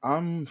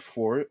 I'm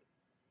for it.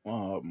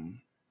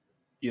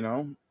 You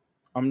know,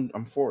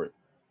 I'm for it.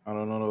 I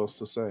don't know what else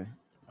to say.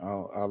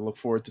 I'll look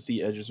forward to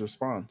see Edge's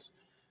response,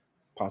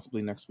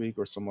 possibly next week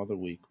or some other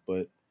week.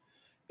 But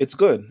it's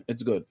good.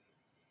 It's good.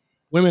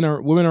 Women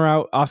are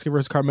out. Oscar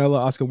versus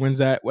Carmella. Oscar wins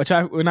that.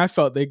 When I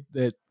felt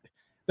that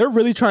they're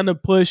really trying to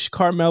push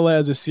Carmella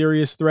as a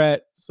serious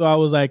threat. So I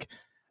was like,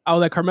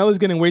 Carmella's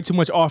getting way too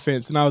much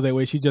offense, and I was like,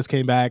 wait, she just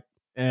came back,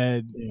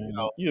 and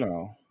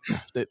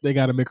they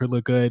got to make her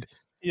look good.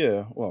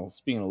 Yeah. Well,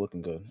 speaking of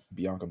looking good,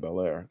 Bianca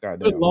Belair.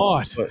 Goddamn. Good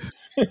Lord. But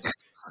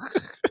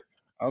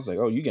I was like,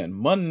 oh, you getting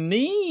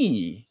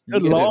money?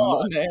 Good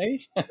Lord.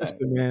 Money?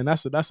 Listen, man,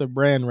 that's a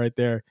brand right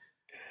there.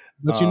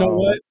 But you know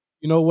what?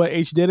 You know what?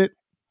 H did it.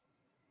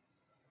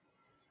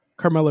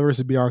 Carmella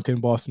versus Bianca in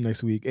Boston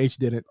next week. H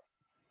did it.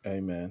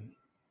 Amen.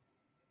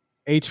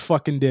 H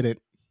fucking did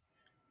it.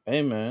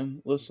 Hey,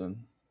 man,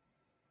 listen.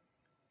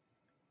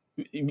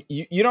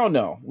 You don't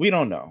know. We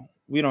don't know.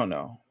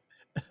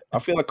 I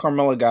feel like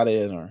Carmella got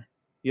it in her.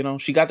 You know,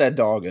 she got that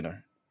dog in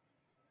her.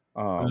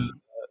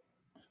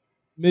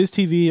 Miz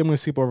TV. I'm gonna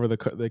skip over the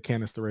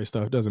Candice LeRae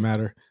stuff. It doesn't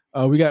matter.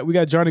 We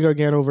got Johnny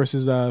Gargano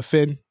versus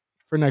Finn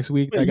for next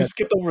week. Wait, you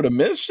skipped over the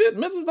Miz shit.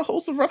 Miz is the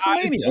host of WrestleMania.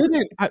 I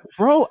didn't,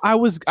 bro. I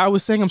was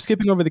saying I'm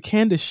skipping over the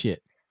Candice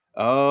shit.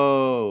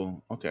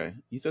 Oh, okay.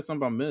 You said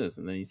something about Miz,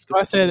 and then you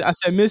skipped. I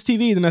said Miz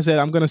TV, then I said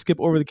I'm gonna skip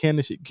over the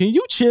Candice shit. Can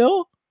you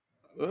chill?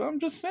 Well, I'm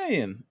just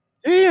saying.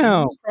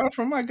 Damn. Proud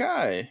for my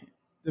guy.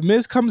 The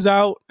Miz comes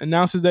out,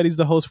 announces that he's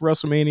the host for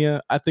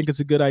WrestleMania. I think it's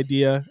a good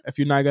idea. If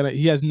you're not gonna,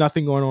 he has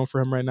nothing going on for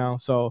him right now,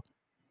 so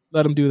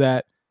let him do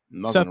that.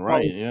 Nothing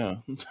right, yeah.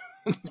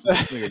 This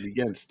nigga be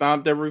getting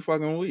stomped every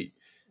fucking week.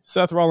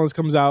 Seth Rollins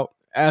comes out,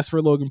 asks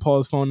for Logan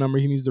Paul's phone number.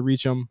 He needs to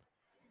reach him.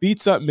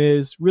 Beats up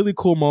Miz. Really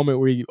cool moment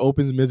where he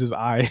opens Miz's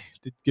eye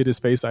to get his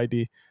face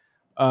ID.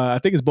 I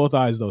think it's both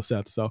eyes though,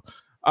 Seth. So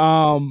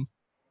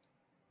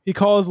he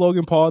calls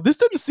Logan Paul. This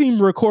didn't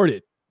seem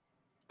recorded.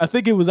 I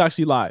think it was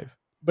actually live.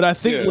 But I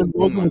think when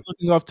Logan was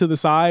looking off to the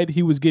side,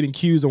 he was getting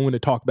cues on when to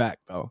talk back,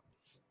 though.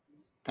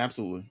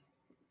 Absolutely.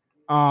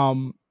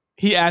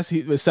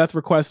 Seth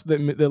requests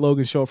that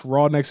Logan show up for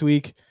Raw next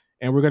week,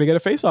 and we're gonna get a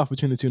face-off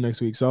between the two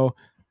next week. So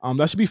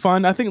that should be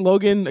fun. I think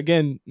Logan,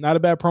 again, not a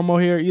bad promo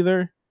here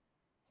either.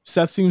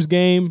 Seth seems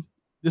game.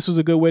 This was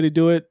a good way to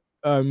do it.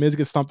 Miz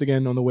gets stumped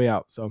again on the way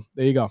out. So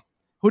there you go.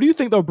 Who do you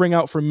think they'll bring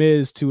out for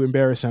Miz to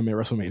embarrass him at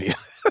WrestleMania?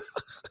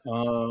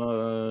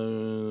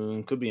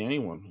 Could be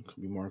anyone.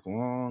 Could be Mark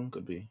Long.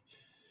 Could be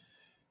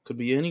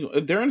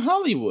anyone. They're in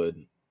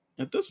Hollywood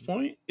at this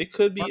point. It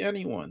could be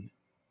anyone.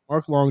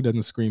 Mark Long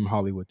doesn't scream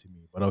Hollywood to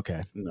me, but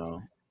okay.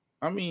 No,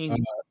 I mean,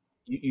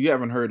 you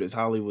haven't heard his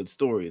Hollywood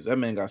stories. That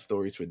man got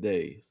stories for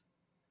days.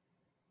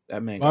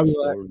 That man got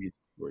stories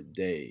for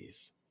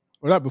days.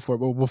 Well, not before,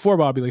 but before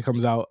Bobby Lee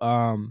comes out,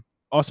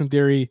 Austin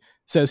Theory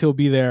says he'll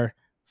be there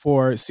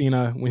for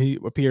Cena when he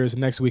appears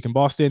next week in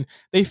Boston.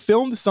 They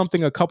filmed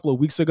something a couple of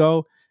weeks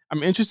ago.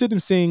 I'm interested in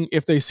seeing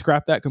if they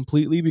scrap that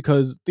completely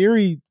because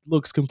Theory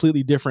looks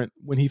completely different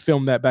when he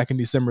filmed that back in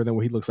December than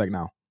what he looks like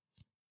now.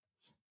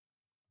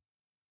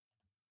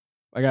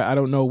 Like I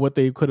don't know what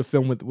they could have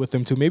filmed with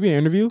him too. Maybe an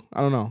interview.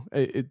 I don't know.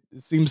 It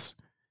seems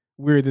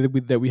weird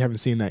that we haven't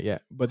seen that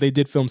yet. But they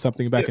did film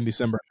something back in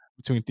December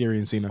between Theory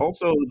and Cena.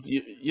 Also,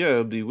 yeah,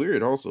 it'd be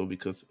weird also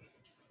because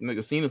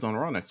nigga Cena's on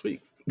Raw next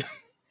week.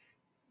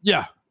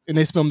 Yeah, and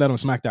they filmed that on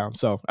SmackDown.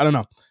 So I don't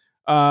know.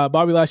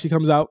 Bobby Lashley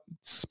comes out,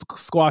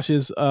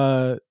 squashes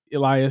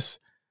Elias,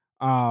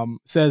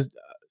 says,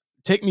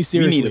 "Take me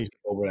seriously." We need to skip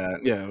over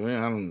that. Yeah,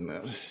 man, I don't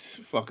know.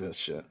 Fuck that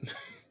shit.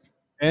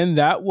 And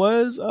that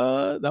was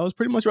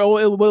pretty much right. Well,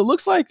 it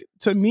looks like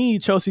to me,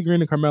 Chelsea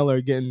Green and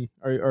Carmella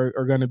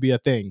are going to be a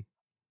thing.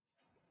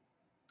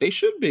 They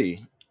should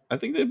be. I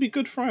think they'd be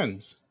good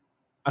friends.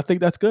 I think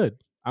that's good.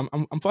 I'm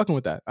fucking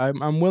with that.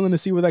 I'm willing to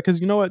see where that, because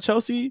you know what,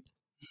 Chelsea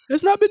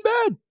has not been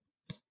bad.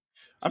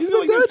 I feel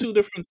like they're two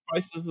different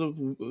spices of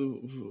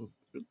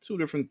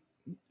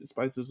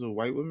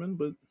white women,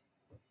 but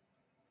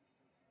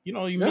you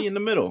meet in the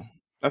middle.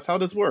 That's how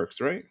this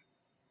works, right?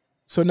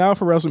 So now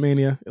for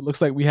WrestleMania, it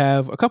looks like we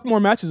have a couple more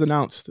matches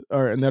announced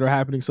and that are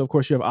happening. So of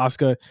course you have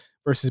Asuka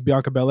versus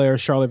Bianca Belair,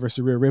 Charlotte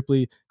versus Rhea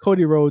Ripley,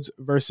 Cody Rhodes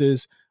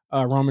versus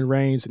Roman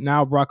Reigns,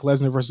 now Brock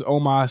Lesnar versus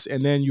Omos,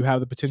 and then you have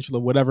the potential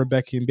of whatever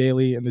Becky and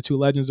Bayley and the two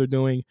legends are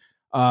doing,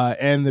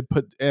 and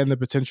the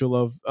potential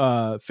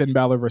of Finn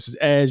Balor versus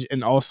Edge,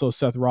 and also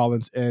Seth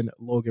Rollins and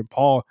Logan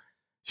Paul.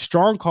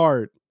 Strong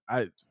card,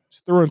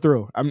 through and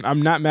through.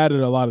 I'm not mad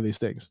at a lot of these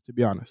things, to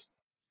be honest.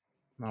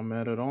 Not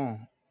mad at all.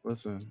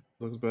 Listen,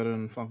 looks better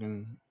than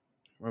fucking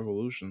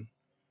Revolution.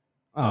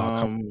 Oh,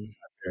 come on.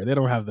 They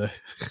don't have the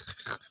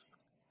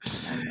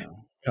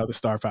have the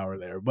star power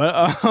there.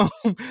 But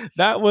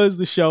that was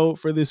the show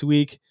for this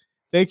week.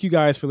 Thank you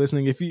guys for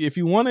listening. If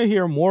you want to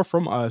hear more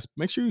from us,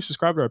 make sure you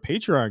subscribe to our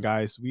Patreon,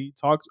 guys. We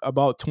talked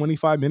about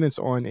 25 minutes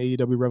on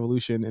AEW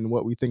Revolution and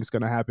what we think is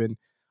going to happen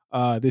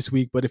this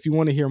week. But if you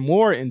want to hear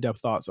more in-depth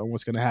thoughts on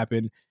what's going to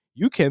happen,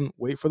 you can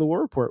wait for the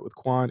War Report with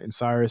Quan and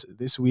Cyrus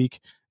this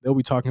week. They'll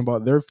be talking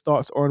about their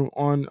thoughts on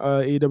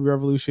AEW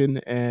Revolution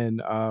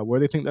and where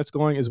they think that's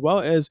going, as well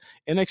as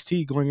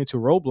NXT going into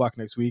Roadblock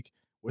next week.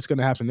 What's going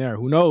to happen there?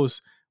 Who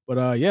knows?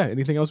 But yeah,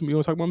 anything else you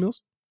want to talk about,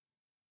 Meelz?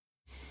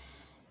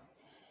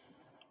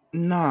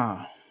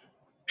 Nah.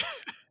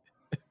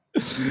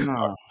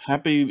 Nah.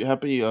 Happy.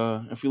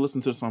 If you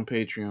listen to this on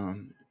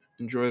Patreon,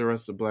 enjoy the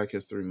rest of Black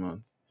History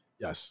Month.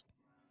 Yes.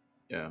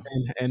 Yeah.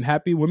 And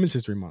happy Women's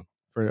History Month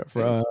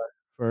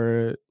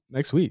for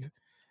next week.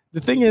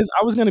 The thing is,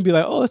 I was going to be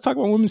like, oh, let's talk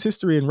about women's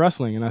history in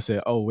wrestling. And I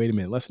said, oh, wait a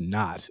minute, let's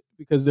not.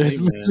 Because there's...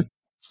 Hey, man.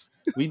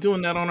 We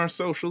doing that on our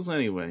socials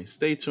anyway.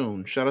 Stay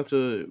tuned. Shout out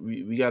to...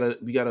 We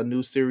got a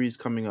new series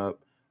coming up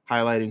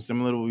highlighting,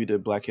 similar to what we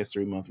did Black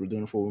History Month. We're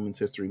doing it for Women's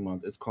History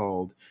Month. It's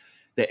called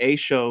The A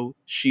Show,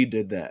 She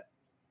Did That.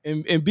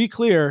 And be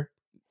clear,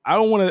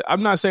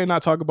 I'm not saying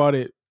not talk about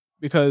it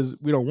because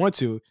we don't want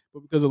to, but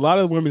because a lot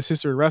of women's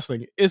history in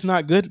wrestling is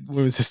not good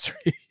women's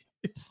history.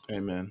 Hey,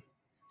 man.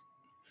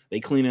 They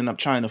cleaning up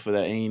China for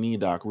that A&E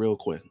doc real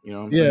quick. You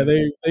know what I'm saying?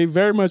 Yeah, they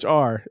very much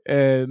are.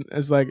 And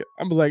it's like,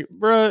 I'm like,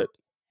 bruh,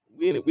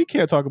 we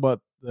can't talk about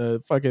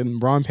the fucking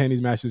Braun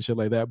panties match and shit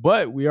like that,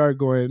 but we are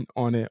going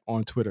on it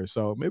on Twitter.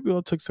 So maybe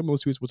we'll take some of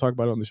those tweets. We'll talk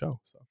about it on the show.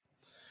 So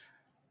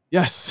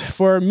yes,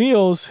 for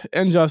Meelz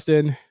and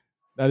Justin,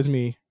 that is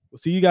me. We'll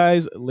see you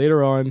guys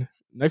later on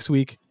next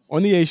week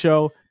on the A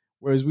Show,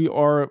 whereas we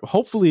are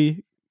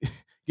hopefully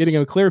getting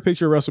a clear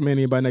picture of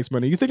WrestleMania by next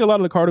Monday. You think a lot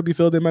of the card will be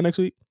filled in by next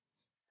week?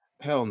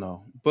 Hell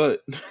no.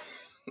 But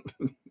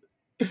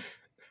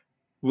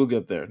we'll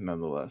get there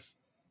nonetheless.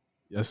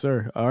 Yes,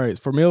 sir. All right.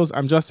 For Meelz,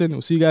 I'm Justin.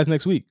 We'll see you guys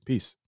next week.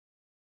 Peace.